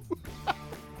 2.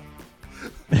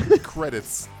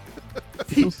 Credits.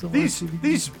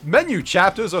 These menu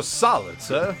chapters are solid,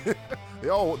 sir.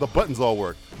 The buttons all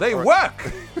work. They work.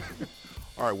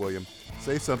 All right, William.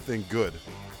 Say something good.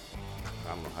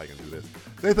 I don't know how you can do this.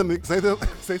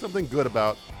 Say something good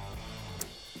about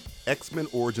X-Men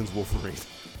Origins Wolverine.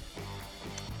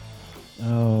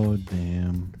 Oh,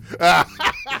 damn.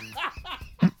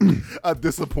 A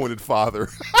disappointed father.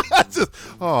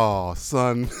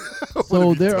 Son.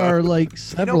 So there are like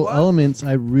several elements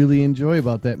I really enjoy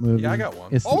about that movie. Yeah, I got one.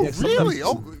 Really?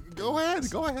 Oh, go ahead.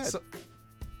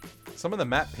 Some of the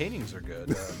matte paintings are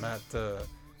good. Some of the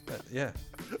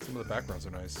backgrounds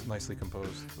are nicely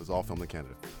composed. It was all filmed in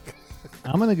Canada.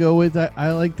 I'm gonna go with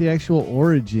I like the actual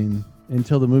origin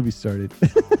until the movie started.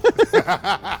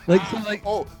 The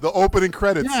opening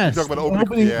credits. Yes, you talk about the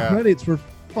opening yeah. credits were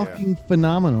fucking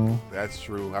phenomenal. That's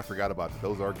true. I forgot about it.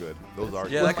 Those are good.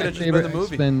 Yeah, that could have just been the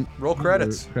movie. Roll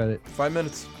credits. 5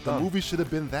 minutes. The movie should have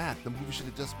been that. The movie should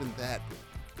have just been that.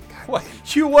 What?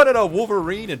 You wanted a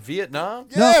Wolverine in Vietnam?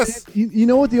 Yes. No, you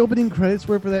know what the opening credits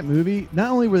were for that movie?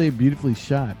 Not only were they beautifully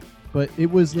shot, but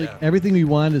it was like everything we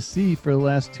wanted to see for the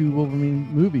last 2 Wolverine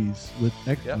movies with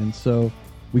X-Men. Yep. So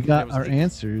we got our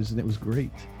answers, and it was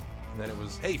great. And then it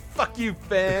was, hey, fuck you,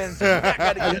 fans.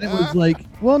 And then it was like,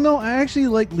 well, no, I actually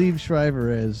like Liev Schreiber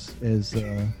as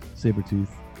Sabretooth.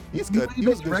 He's good. He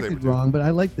was directed wrong, but I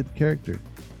like the character.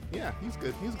 Yeah, he's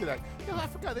good. He's good. I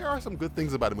forgot there are some good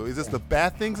things about the movie. Is this the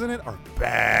bad things in it are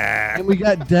bad? And we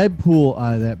got Deadpool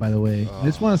out of that, by the way. I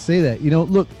just want to say that.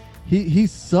 Look, he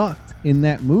sucked in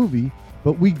that movie,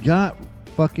 but we got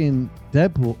fucking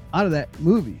Deadpool out of that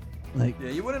movie. Like, yeah,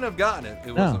 you wouldn't have gotten it.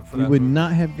 It no, wasn't for we that would movie.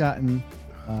 not have gotten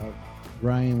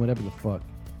Ryan, whatever the fuck.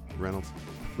 Reynolds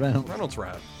Rat.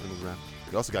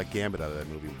 We also got Gambit out of that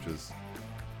movie, which is.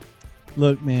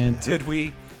 Look, man. Did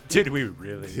we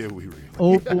really? Did we really?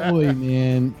 Oh boy,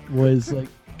 man, was like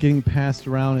getting passed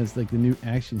around as like the new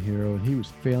action hero, and he was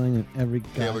failing in every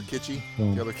Taylor Kitschy.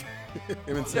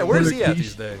 Yeah, where's he at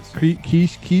these days?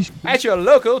 Quiche. At your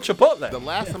local Chipotle. The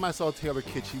last time I saw Taylor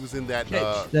Kitsch, he was in that.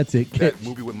 That's it. That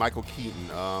movie with Michael Keaton,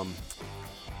 and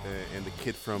the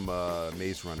kid from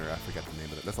Maze Runner. I forgot the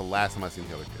name of it. That's the last time I seen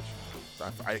Taylor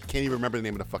Kitsch. I can't even remember the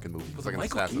name of the fucking movie. It was like an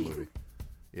assassin movie.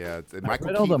 Yeah, I Michael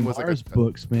read all the Keaton was Mars like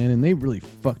books, man, and they really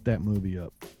fucked that movie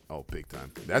up. Oh, big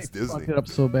time. That's They Disney. fucked it up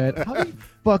so bad. How do you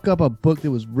fuck up a book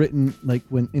that was written like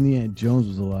when Indiana Jones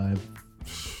was alive?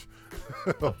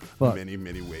 Fuck.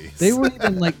 Many ways. They weren't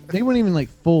even like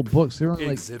full books. They were like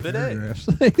Exhibit A. paragraphs.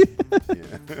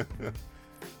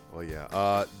 Well,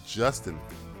 yeah. Justin,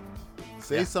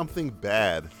 say something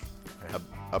bad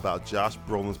about Josh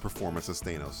Brolin's performance as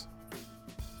Thanos.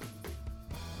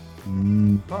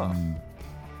 Huh.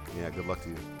 Yeah, good luck to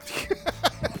you.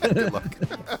 Good luck.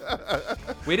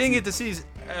 We didn't get to see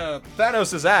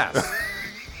Thanos' ass.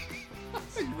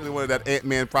 You really wanted that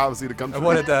Ant-Man prophecy to come I true.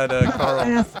 wanted that Carl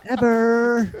Ass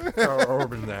ever.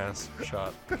 Urban's ass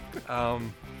shot.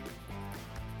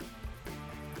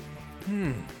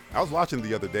 I was watching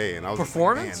the other day, and I was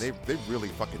Performance? like, man, they really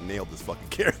fucking nailed this fucking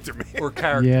character, man. Or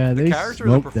character. Yeah, the they character or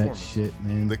the smoked that performance? shit,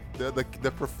 man.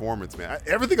 The performance, man.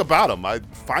 Everything about him, I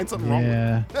find something wrong with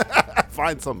Yeah, it.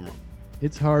 Find something wrong.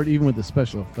 it's hard even with the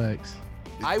special effects.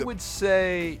 I would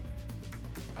say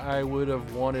I would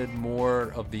have wanted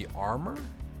more of the armor.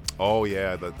 Oh,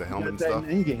 yeah, the helmet and stuff.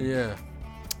 Yeah.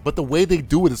 But the way they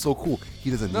do it is so cool. He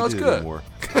doesn't No, need it's it good. anymore.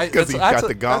 I- Because he that's got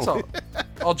the that's gauntlet.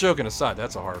 all joking aside,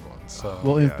 that's a hard one. So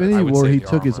Well, yeah, Infinity I would War, say he the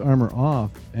took his armor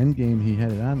off. Endgame, he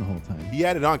had it on the whole time. He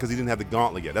had it on because he didn't have the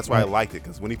gauntlet yet. That's why I liked it.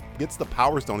 Because when he gets the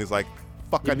Power Stone, he's like,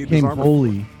 fuck, I He need this became armor.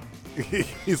 holy.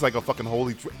 He's like a fucking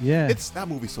holy. Yeah. That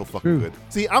movie's so fucking True. good.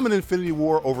 See, I'm an Infinity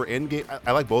War over Endgame.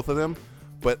 I like both of them,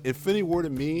 but Infinity War to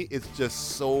me is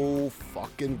just so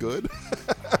fucking good.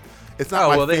 It's not. Oh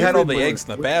my well, they had all favorite, the but eggs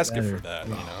in the basket for that.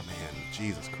 You know, man,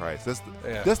 Jesus Christ, that's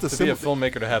yeah. that's the to be a simple.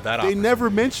 filmmaker to have that. They opportunity. never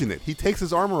mention it. He takes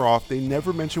his armor off. They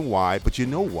never mention why, but you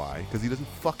know why? Because he doesn't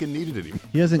fucking need it anymore.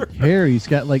 He doesn't care. He's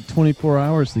got like 24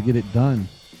 hours to get it done.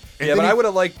 And Yeah, then but he- I would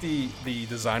have liked the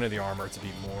design of the armor to be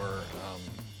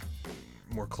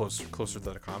more closer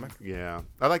to the comic. Yeah,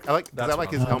 I like his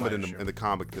what helmet my in issue. the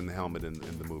comic than the helmet in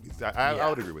the movies. I Yeah.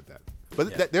 would agree with that.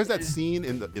 But Yeah. there's that scene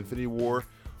in the Infinity War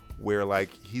where like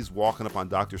he's walking up on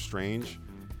Doctor Strange,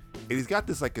 and he's got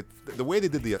this like the way they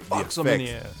did the Fucks him effects. in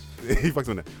the ass. He fucks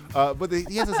him in the but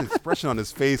he has this expression on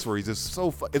his face where he's just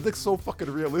so it looks so fucking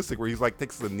realistic. Where he's like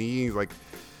takes the knee, he's like,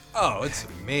 Oh, it's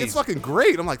amazing. it's fucking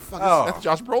great. I'm like, fuck, Oh. that's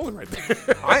Josh Brolin right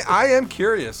there. I am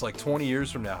curious, like 20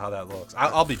 years from now, how that looks.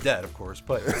 I'll be dead, of course,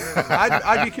 but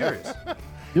I'd be curious.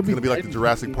 You'll It's gonna be like the dead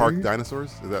Jurassic in Park 20 years.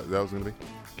 dinosaurs. Is that was gonna be?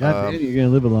 God damn, you're gonna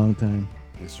live a long time.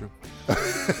 It's true.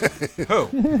 Who?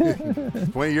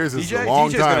 20 years is DJ a long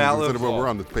DJ's gonna time outlive considering what us we're all.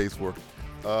 on the pace for.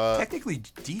 Technically,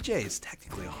 DJ is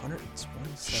technically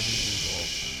 127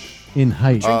 years In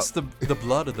height. old. Drinks the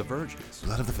blood of the virgins.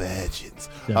 Blood of the Virgins.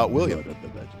 The William, blood of the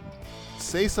virgins.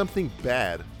 say something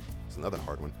bad. It's another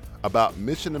hard one about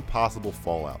Mission Impossible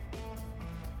Fallout.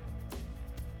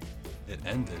 It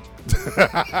ended.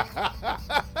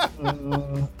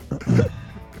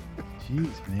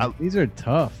 Jeez, man, these are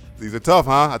tough. These are tough,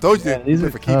 huh? I told you Yeah, they these play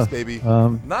are for tough. keeps, baby.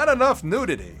 Not enough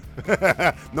nudity.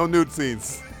 No nude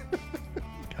scenes.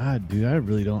 God, dude, I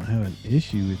really don't have an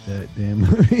issue with that damn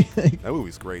movie. Like, That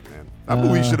movie's great, man. That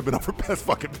movie should have been up for Best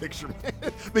Fucking Picture,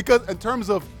 man. Because in terms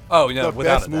of Oh, yeah, the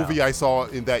without best a doubt. movie I saw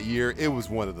in that year, it was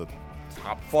one of the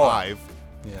top Fallout. 5.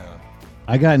 Yeah.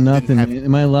 I got nothing. have-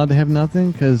 Am I allowed to have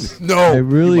nothing? Because No, I you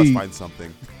really, must find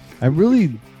something. I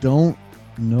really don't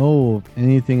know of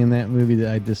anything in that movie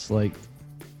that I disliked.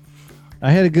 I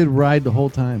had a good ride the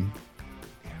whole time.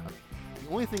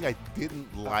 The only thing I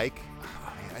didn't like,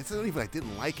 it's not even I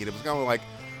didn't like it. It was kind of like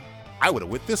I would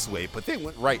have went this way, but they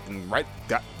went right, and right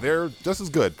got they're just as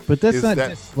good. But that's Is not that-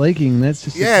 disliking. That's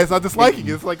just Yeah, it's not disliking.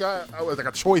 It's like I was like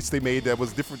a choice they made that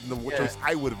was different than the choice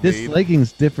I would have made.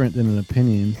 Disliking's different than an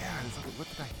opinion. Yeah, it's like, what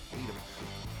did I hate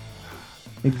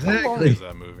about it? How long Exactly. is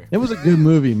that movie? It was a good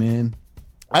movie, man.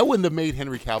 I wouldn't have made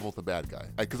Henry Cavill the bad guy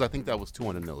because I think that was too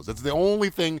on the nose. That's the only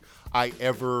thing I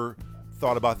ever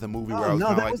thought about the movie where I Oh, was no,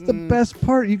 kind that of like, was the best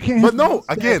part. You can't. But have no,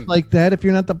 mustache again- like that if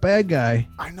you're not the bad guy.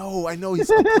 I know, he's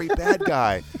a great bad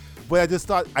guy. But I just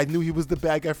thought I knew he was the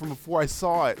bad guy from before I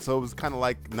saw it, so it was kind of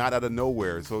like not out of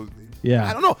nowhere. So Yeah.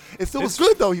 I don't know. It still was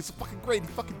good though. He's fucking great.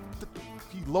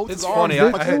 He loads It's his funny,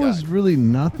 arms. I There had- was really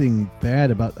nothing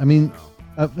bad about. I mean,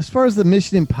 as far as the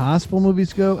Mission Impossible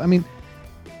movies go, I mean,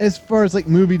 as far as like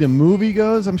movie to movie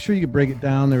goes, I'm sure you could break it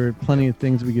down. There are plenty of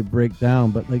things we could break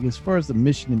down, but like as far as the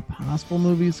Mission Impossible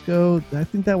movies go, I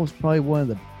think that was probably one of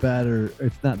the better,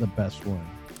 if not the best one.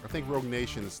 I think Rogue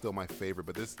Nation is still my favorite,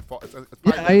 but this it's probably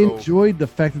Yeah, I gonna go- enjoyed the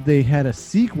fact that they had a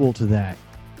sequel to that.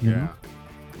 you Yeah, know?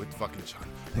 with fucking Chuck,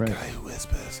 the Right. guy who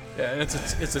whispers. Yeah, and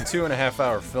it's a 2.5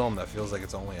 hour film that feels like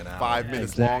it's only an hour. 5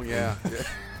 minutes exactly. long. Yeah.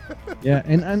 Yeah,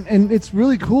 and it's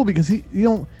really cool because he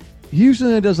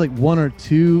usually does like one or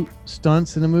two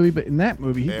stunts in a movie, but in that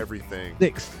movie, he Everything.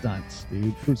 6 stunts,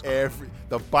 dude. It was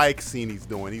The bike scene he's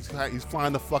doing. He's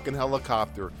flying the fucking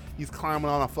helicopter. He's climbing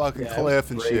on a fucking Yeah, it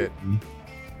cliff was and shit. crazy.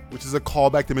 Which is a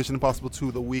callback to Mission Impossible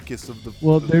 2, the weakest of the.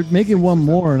 Well, they're making one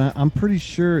more, and I'm pretty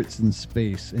sure it's in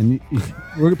space, and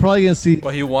we're probably gonna see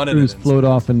Well, he wanted Cruise it in float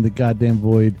off in the goddamn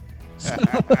void.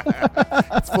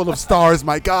 It's full of stars,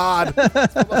 my God.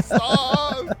 It's full of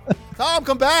stars. Tom,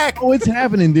 come back. Oh, it's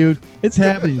happening, dude. It's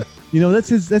happening. You know, that's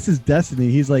his destiny.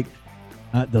 He's like,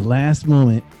 at the last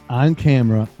moment on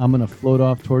camera, I'm gonna float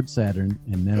off towards Saturn,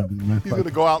 and that'll be my. He's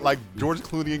gonna go out like George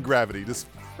Clooney in Gravity. Just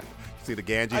see the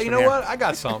Ganges. You know what? I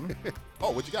got something.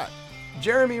 Oh, what you got?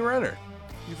 Jeremy Renner.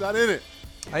 He's not in it.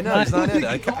 I know he's not in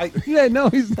it. Yeah, no,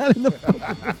 he's not in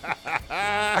the.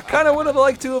 I kind of would have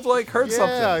liked to have heard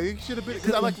something. Yeah, he should have been.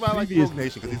 'Cause I like Rogue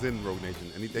Nation because he's in Rogue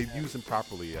Nation, and they use him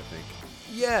properly, I think.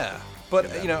 Yeah, but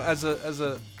as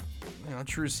a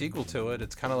true sequel to it,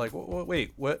 it's kind of like,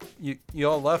 wait, what? You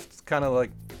all left kind of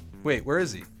like, wait, where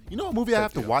is he? You know, a movie I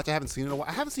have to watch. I haven't seen it in a while.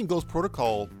 I haven't seen Ghost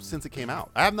Protocol since it came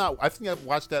out. I have not. I think I've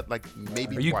watched that like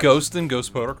maybe. Are you twice. ghosting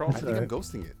Ghost Protocol? I think I'm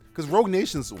ghosting it because Rogue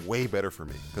Nation's way better for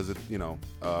me because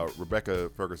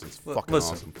Rebecca Ferguson's fucking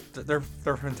awesome. They're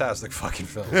fantastic fucking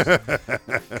films.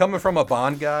 Coming from a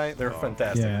Bond guy, they're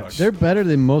fantastic. Yeah, they're better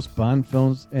than most Bond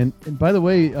films. And by the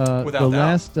way,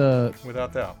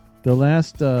 without doubt. The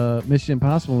last Mission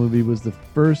Impossible movie was the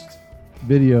first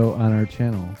video on our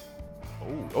channel.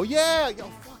 Oh yeah. Yo,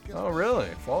 fuck. Oh really?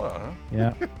 Fallout, huh?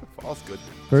 Yeah. Fallout's good.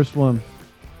 First one.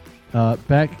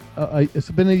 Back.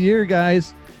 It's been a year,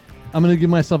 guys. I'm gonna give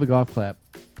myself a golf clap.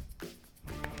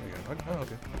 Oh,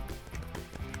 okay.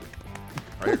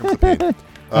 All right, here comes the pain.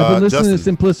 I've been listening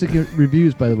Justin. to Simplistic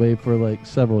Reviews, by the way, for like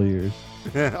several years.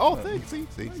 Oh, thanks. See.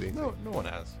 No one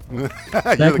has.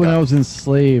 Back when I was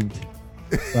enslaved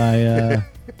by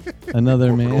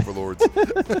another man. Overlords.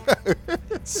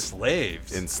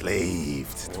 Enslaved.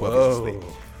 12 enslaved.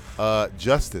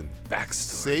 Justin, Backstory.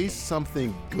 say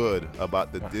something good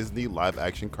about the Disney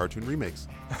live-action cartoon remakes.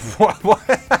 What?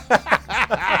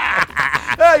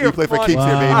 You play for keeps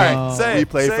here, baby. All right, We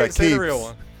play for say the keeps. real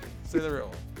one. Say the real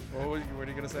one. What are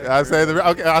you gonna say? I'll say it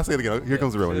again. Here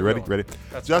comes the real one. You ready?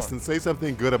 That's Justin, say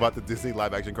something good about the Disney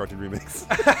live-action cartoon remakes.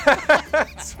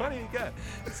 It's funny again.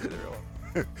 Say the real one.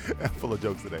 I'm full of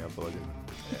jokes today. Yeah,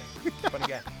 funny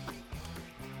guy.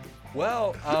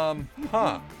 Well, Well,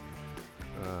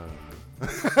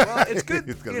 it's good.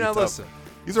 It's gonna You be know, tough. listen.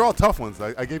 These are all tough ones.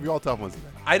 I gave you all tough ones today.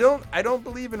 I don't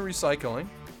believe in recycling.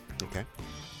 Okay.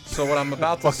 So what I'm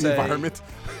about to Fuck say. the environment.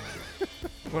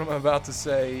 What I'm about to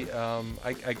say,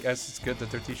 I guess it's good that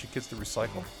they're teaching kids to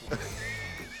recycle.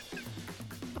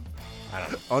 I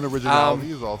don't know. Unoriginality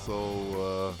is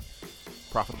also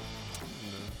profitable.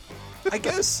 I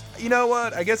guess, you know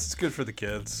what? I guess it's good for the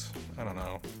kids. I don't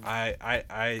know.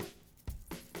 I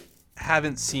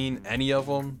haven't seen any of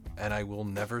them, and I will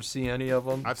never see any of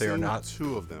them. I've They seen are not.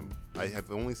 2 of them. I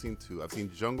have only seen 2. I've seen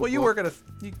Jungle Well, you Book. work at a.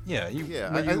 When I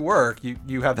you work,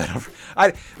 you have that.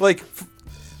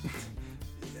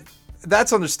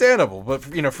 That's understandable, but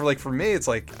for me, it's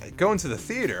like going to the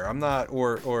theater. I'm not,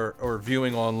 or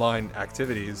viewing online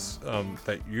activities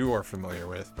that you are familiar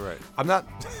with. Right. I'm not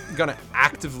gonna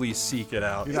actively seek it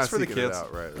out. You're It's not for the seeking it kids.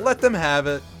 out, right. Let them have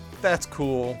it. That's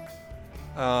cool.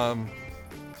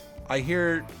 I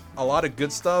hear a lot of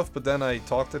good stuff, but then I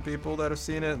talk to people that have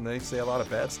seen it, and they say a lot of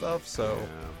bad stuff. So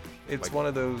it's Like- one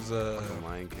of those.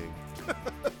 Lion King.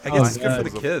 I guess it's good for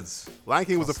the kids. Lion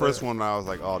King was the I'll first say it. one I was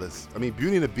like, oh, this. I mean,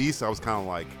 Beauty and the Beast, I was kind of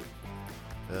like,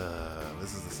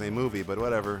 this is the same movie, but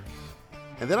whatever.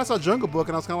 And then I saw Jungle Book,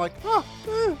 and I was kind of like,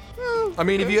 I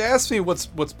mean, if you ask me what's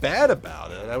bad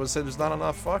about it, I would say there's not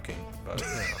enough fucking. But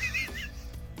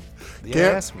you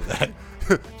Can't- ask me that.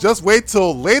 just wait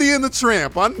till Lady and the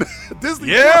Tramp on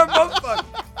Disney. Yeah, motherfucker.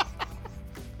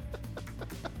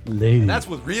 Lady. That's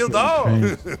with real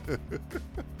dogs.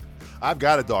 I've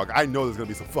got a dog. I know there's gonna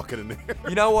be some fucking in there.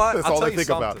 You know what? That's I'll all tell they you think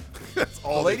something. about. That's The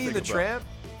all. Lady they and the think about.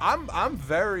 Tramp.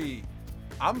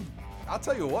 I'll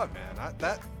tell you what, man.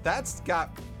 That's got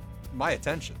my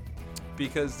attention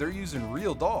because they're using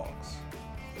real dogs.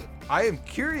 I am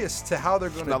curious to how they're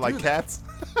going to Not do like that. cats.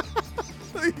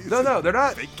 No, they're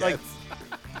not Fake like cats.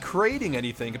 creating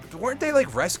anything. Weren't they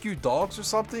like rescued dogs or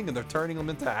something, and they're turning them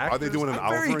into actors? Are they doing an I'm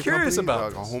very Alfred curious company, about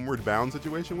like a this. Homeward Bound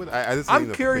situation with? I just I'm seen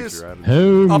the curious. picture. I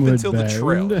don't- Up Homeward until the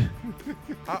trailer.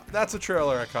 Bound. That's a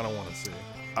trailer I kind of want to see.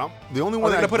 The only Are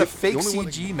one they that going to put a the fake only one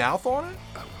CG mouth on it?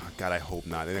 Oh, God, I hope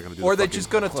not. They're not gonna do. Or are the they fucking just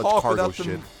gonna Clutch talk cargo without the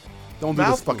shit. Don't do this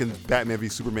mouth fucking movement? Batman v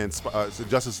Superman,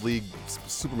 Justice League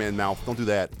Superman mouth. Don't do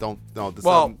that. Don't. No. This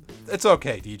Well, it's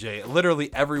okay, DJ. Literally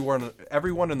everyone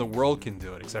in the world can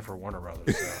do it except for Warner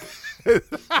Brothers. So.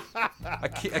 a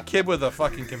kid with a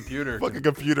fucking computer. fucking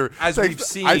computer. As Like, we've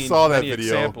seen, I saw that many video.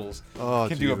 examples Oh,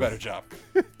 can do a Jesus. better job.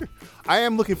 I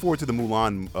am looking forward to the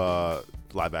Mulan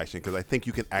live action because I think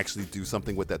you can actually do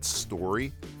something with that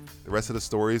story. The rest of the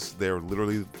stories, they're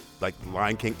literally like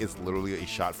Lion King is literally a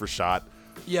shot for shot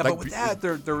Yeah, Like, but with that,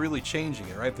 they're really changing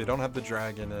it, right? They don't have the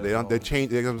dragon. They don't. They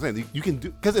change. That's what I'm saying. You can do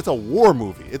because it's a war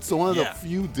movie. It's one of the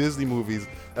few Disney movies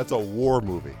that's a war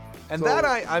movie. And So- that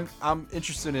I'm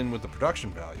interested in with the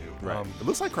production value. Right. It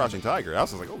looks like Crouching Tiger. I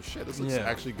was just like, oh shit, this looks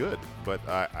actually good. But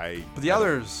I But the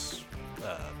others,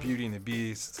 Beauty and the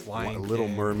Beast, Lion Little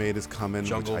King, Mermaid is coming,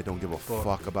 Jungle which I don't give a Book.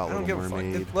 fuck about I don't Little give a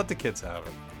Mermaid. fuck. Let the kids have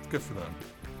it. It's good for them.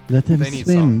 Let them They need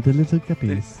swim, the little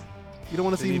guppies. You don't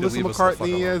want to They see need to Melissa leave us the fuck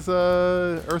McCartney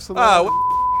alone. as Ursula?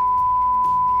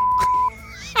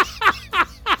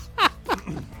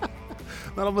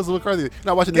 Not Melissa McCarthy.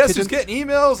 Not watching Guess the who's kitchen. getting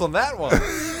emails on that one?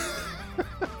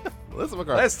 Melissa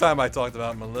McCarthy. Last time I talked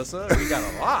about Melissa, we got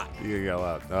a lot. You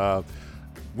got a lot.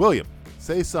 William,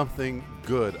 say something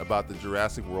good about the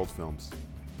Jurassic World films.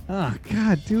 Oh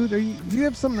God, dude, do you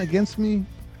have something against me?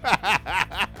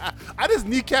 I just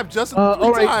kneecapped Justin All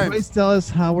three right, times. Bryce Dallas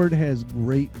Howard has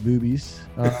great boobies.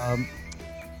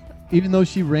 Even though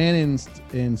she ran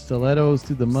in stilettos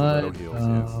through the mud, Stiletto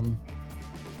heels,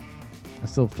 I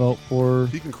still felt for her.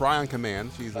 She can cry on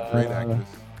command. She's a great actress.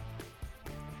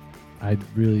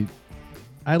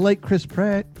 I like Chris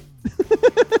Pratt.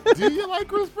 Do you like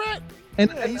Chris Pratt? And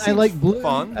Yeah, he I like seems blue.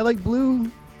 fun. I like blue.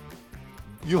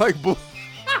 You like blue?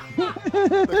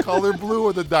 The color blue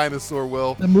or the dinosaur,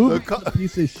 Will? The movie's a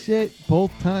piece of shit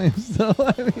both times. So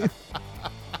I mean,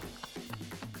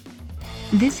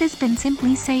 This has been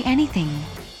Simply Say Anything.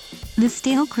 The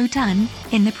stale crouton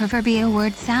in the proverbial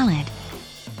word salad.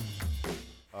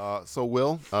 So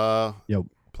Will, yo,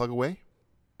 plug away.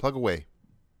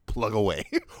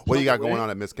 What do you got going on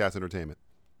at Miscast Entertainment?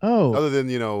 Oh, Other than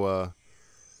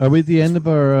are we at the end of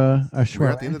our show? we're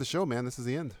at the end of the show, man. This is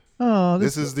the end. Oh,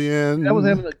 This is the end. I was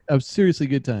having a seriously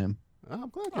good time. I'm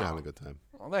glad you're having a good time.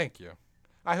 Well, thank you.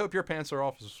 I hope your pants are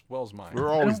off as well as mine. We're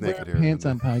I always don't wear naked here. pants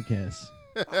on podcasts.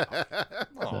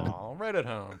 Aw, right at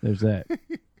home. There's that.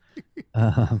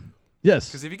 Yes.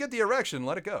 Because if you get the erection,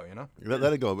 let it go, you know?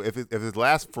 Let it go. If it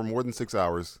lasts for more than 6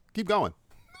 hours, keep going.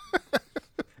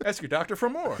 Ask your doctor for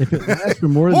more. If it lasts for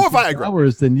more than More 6 Viagra.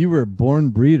 hours, then you were a born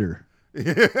breeder.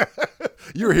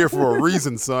 You were here for a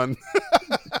reason, son.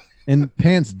 And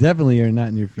pants definitely are not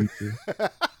in your future.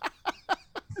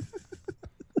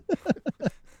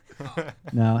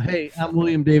 Now, hey, I'm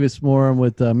William Davis Moore. I'm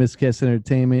with Miscast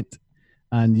Entertainment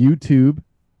on YouTube,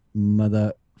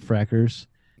 motherfrackers.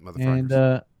 And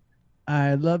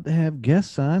I love to have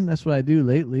guests on. That's what I do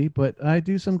lately. But I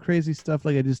do some crazy stuff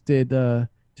like I just did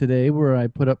today, where I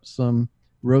put up some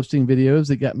roasting videos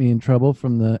that got me in trouble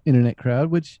from the internet crowd,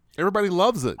 which everybody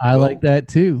loves it. I like that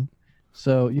too.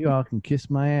 So you all can kiss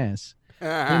my ass.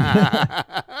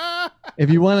 If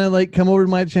you want to come over to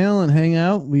my channel and hang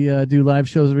out, we do live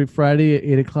shows every Friday at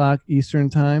 8:00 Eastern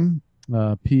time,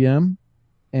 PM.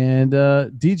 And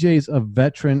DJ's a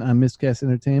veteran on Miscast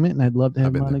Entertainment, and I'd love to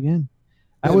have him on again.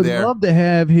 I would love to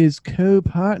have his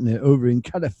co-partner over in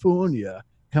California.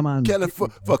 Come on,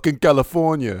 fucking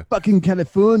California. Fucking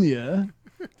California.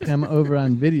 Come over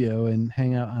on video and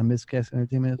hang out on Miscast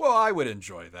Entertainment. Well, I would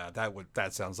enjoy that.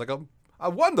 That sounds like a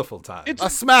wonderful time. It's a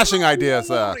smashing idea,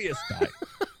 sir.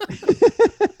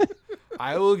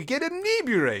 I will get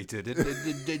inebriated.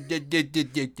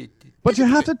 But you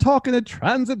have to talk in a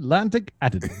transatlantic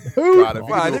attitude. God,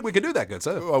 Well, I think we could do that, good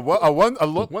sir.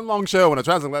 One long show and a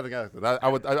transatlantic accent. I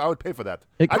would pay for that.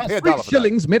 It I'd costs pay $3 $1 for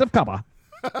shillings made of copper.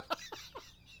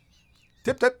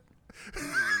 Tip, tip.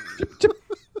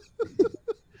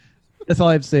 That's all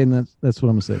I have to say, and that's what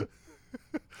I'm going to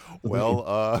say. Well,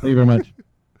 thank you very much.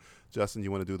 Justin,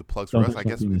 you want to do the plugs Don't for us? do I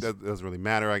guess something. that doesn't really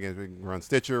matter. I guess we're on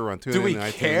Stitcher, we're on TuneIn. Do we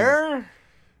iTunes. care?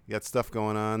 You got stuff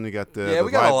going on. You got Yeah,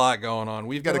 we got a lot going on.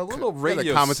 We've got a little we got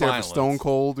radio a commentary silence. for Stone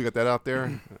Cold. We got that out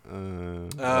there.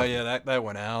 Oh yeah, that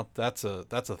went out. That's a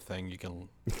thing you can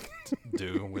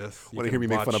do with. Want to hear me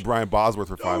make fun of Brian Bosworth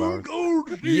for 5 hours?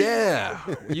 Yeah,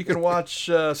 you can watch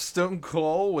Stone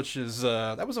Cold, which is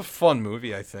that was a fun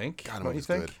movie, I think. God, Don't you was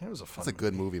think? good. It was a fun. That's a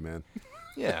good movie, man.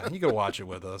 Yeah, you can watch it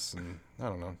with us, and I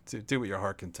don't know, do what your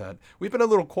heart content. We've been a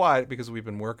little quiet because we've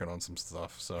been working on some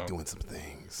stuff, so doing some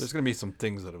things. There's gonna be some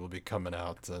things that will be coming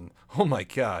out, and oh my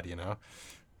god, you know.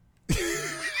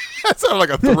 That sounded like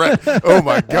a threat. Oh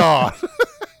my god.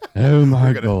 Oh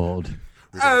my god.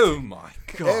 Oh my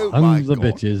god. Tons of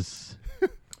bitches.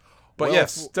 But Well,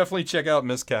 yes, definitely check out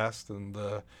Miscast and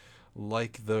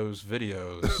like those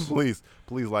videos. please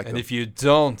like And them. if you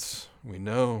don't, we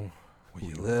know where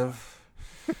you live.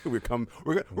 we're gonna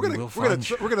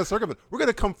circumvent. We're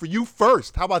gonna come for you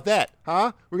first. How about that,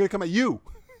 huh? We're gonna come at you.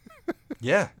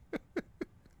 Yeah.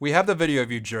 We have the video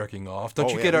of you jerking off. Don't Oh,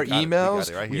 you yeah, get we our got it. We emails? got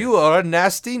it right here. You are a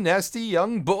nasty, nasty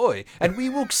young boy. And we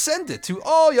will send it to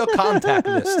all your contact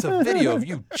lists, a video of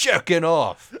you jerking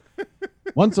off.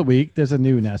 Once a week, there's a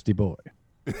new nasty boy.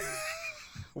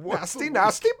 Nasty,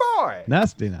 nasty boy.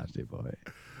 Nasty, nasty boy.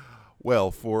 Well,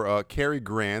 for Cary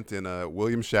Grant and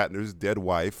William Shatner's dead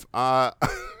wife,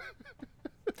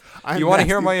 You want to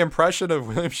hear my impression of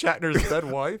William Shatner's dead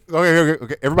wife?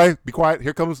 Okay. Everybody, be quiet.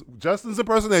 Here comes Justin's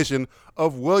impersonation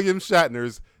of William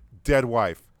Shatner's dead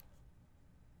wife.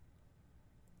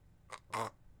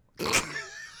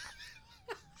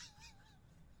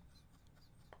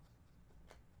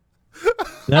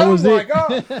 That was it.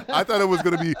 God. I thought it was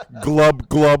going to be glub,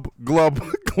 glub, glub,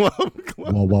 glub,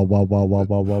 glub, Wah, wah, wah, wah, wah,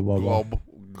 wah, wah, wah, wah. glub,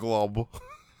 glub.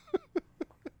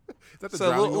 Is that the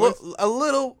So drowning noise?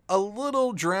 a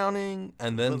little drowning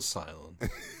and then silence.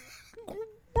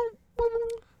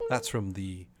 That's from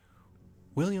the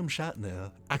William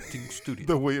Shatner acting studio.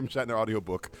 The William Shatner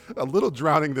audiobook. A Little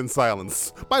Drowning Than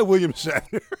Silence by William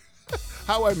Shatner.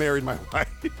 How I Married My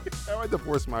Wife. How I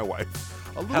Divorced My Wife.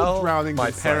 A Little How Drowning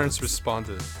my Than parents Silence.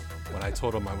 responded when I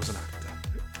told them I was an actor.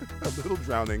 A Little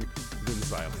Drowning Than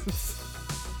Silence.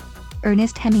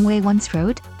 Ernest Hemingway once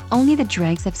wrote, "Only the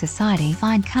dregs of society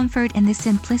find comfort in the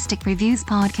Simplistic Reviews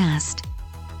podcast."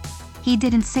 He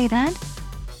didn't say that?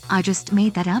 I just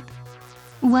made that up?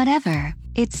 Whatever,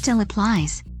 it still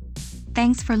applies.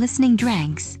 Thanks for listening,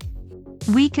 dregs.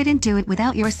 We couldn't do it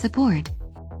without your support.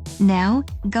 Now,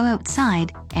 go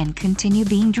outside and continue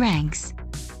being dregs.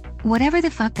 Whatever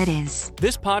the fuck that is.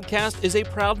 This podcast is a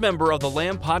proud member of the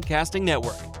Lamb Podcasting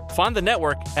Network. Find the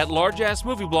network at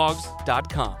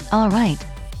largeassmovieblogs.com. Alright.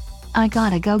 I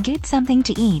gotta go get something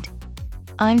to eat.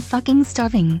 I'm fucking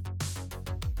starving.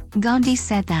 Gandhi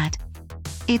said that.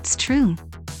 It's true.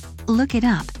 Look it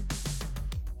up.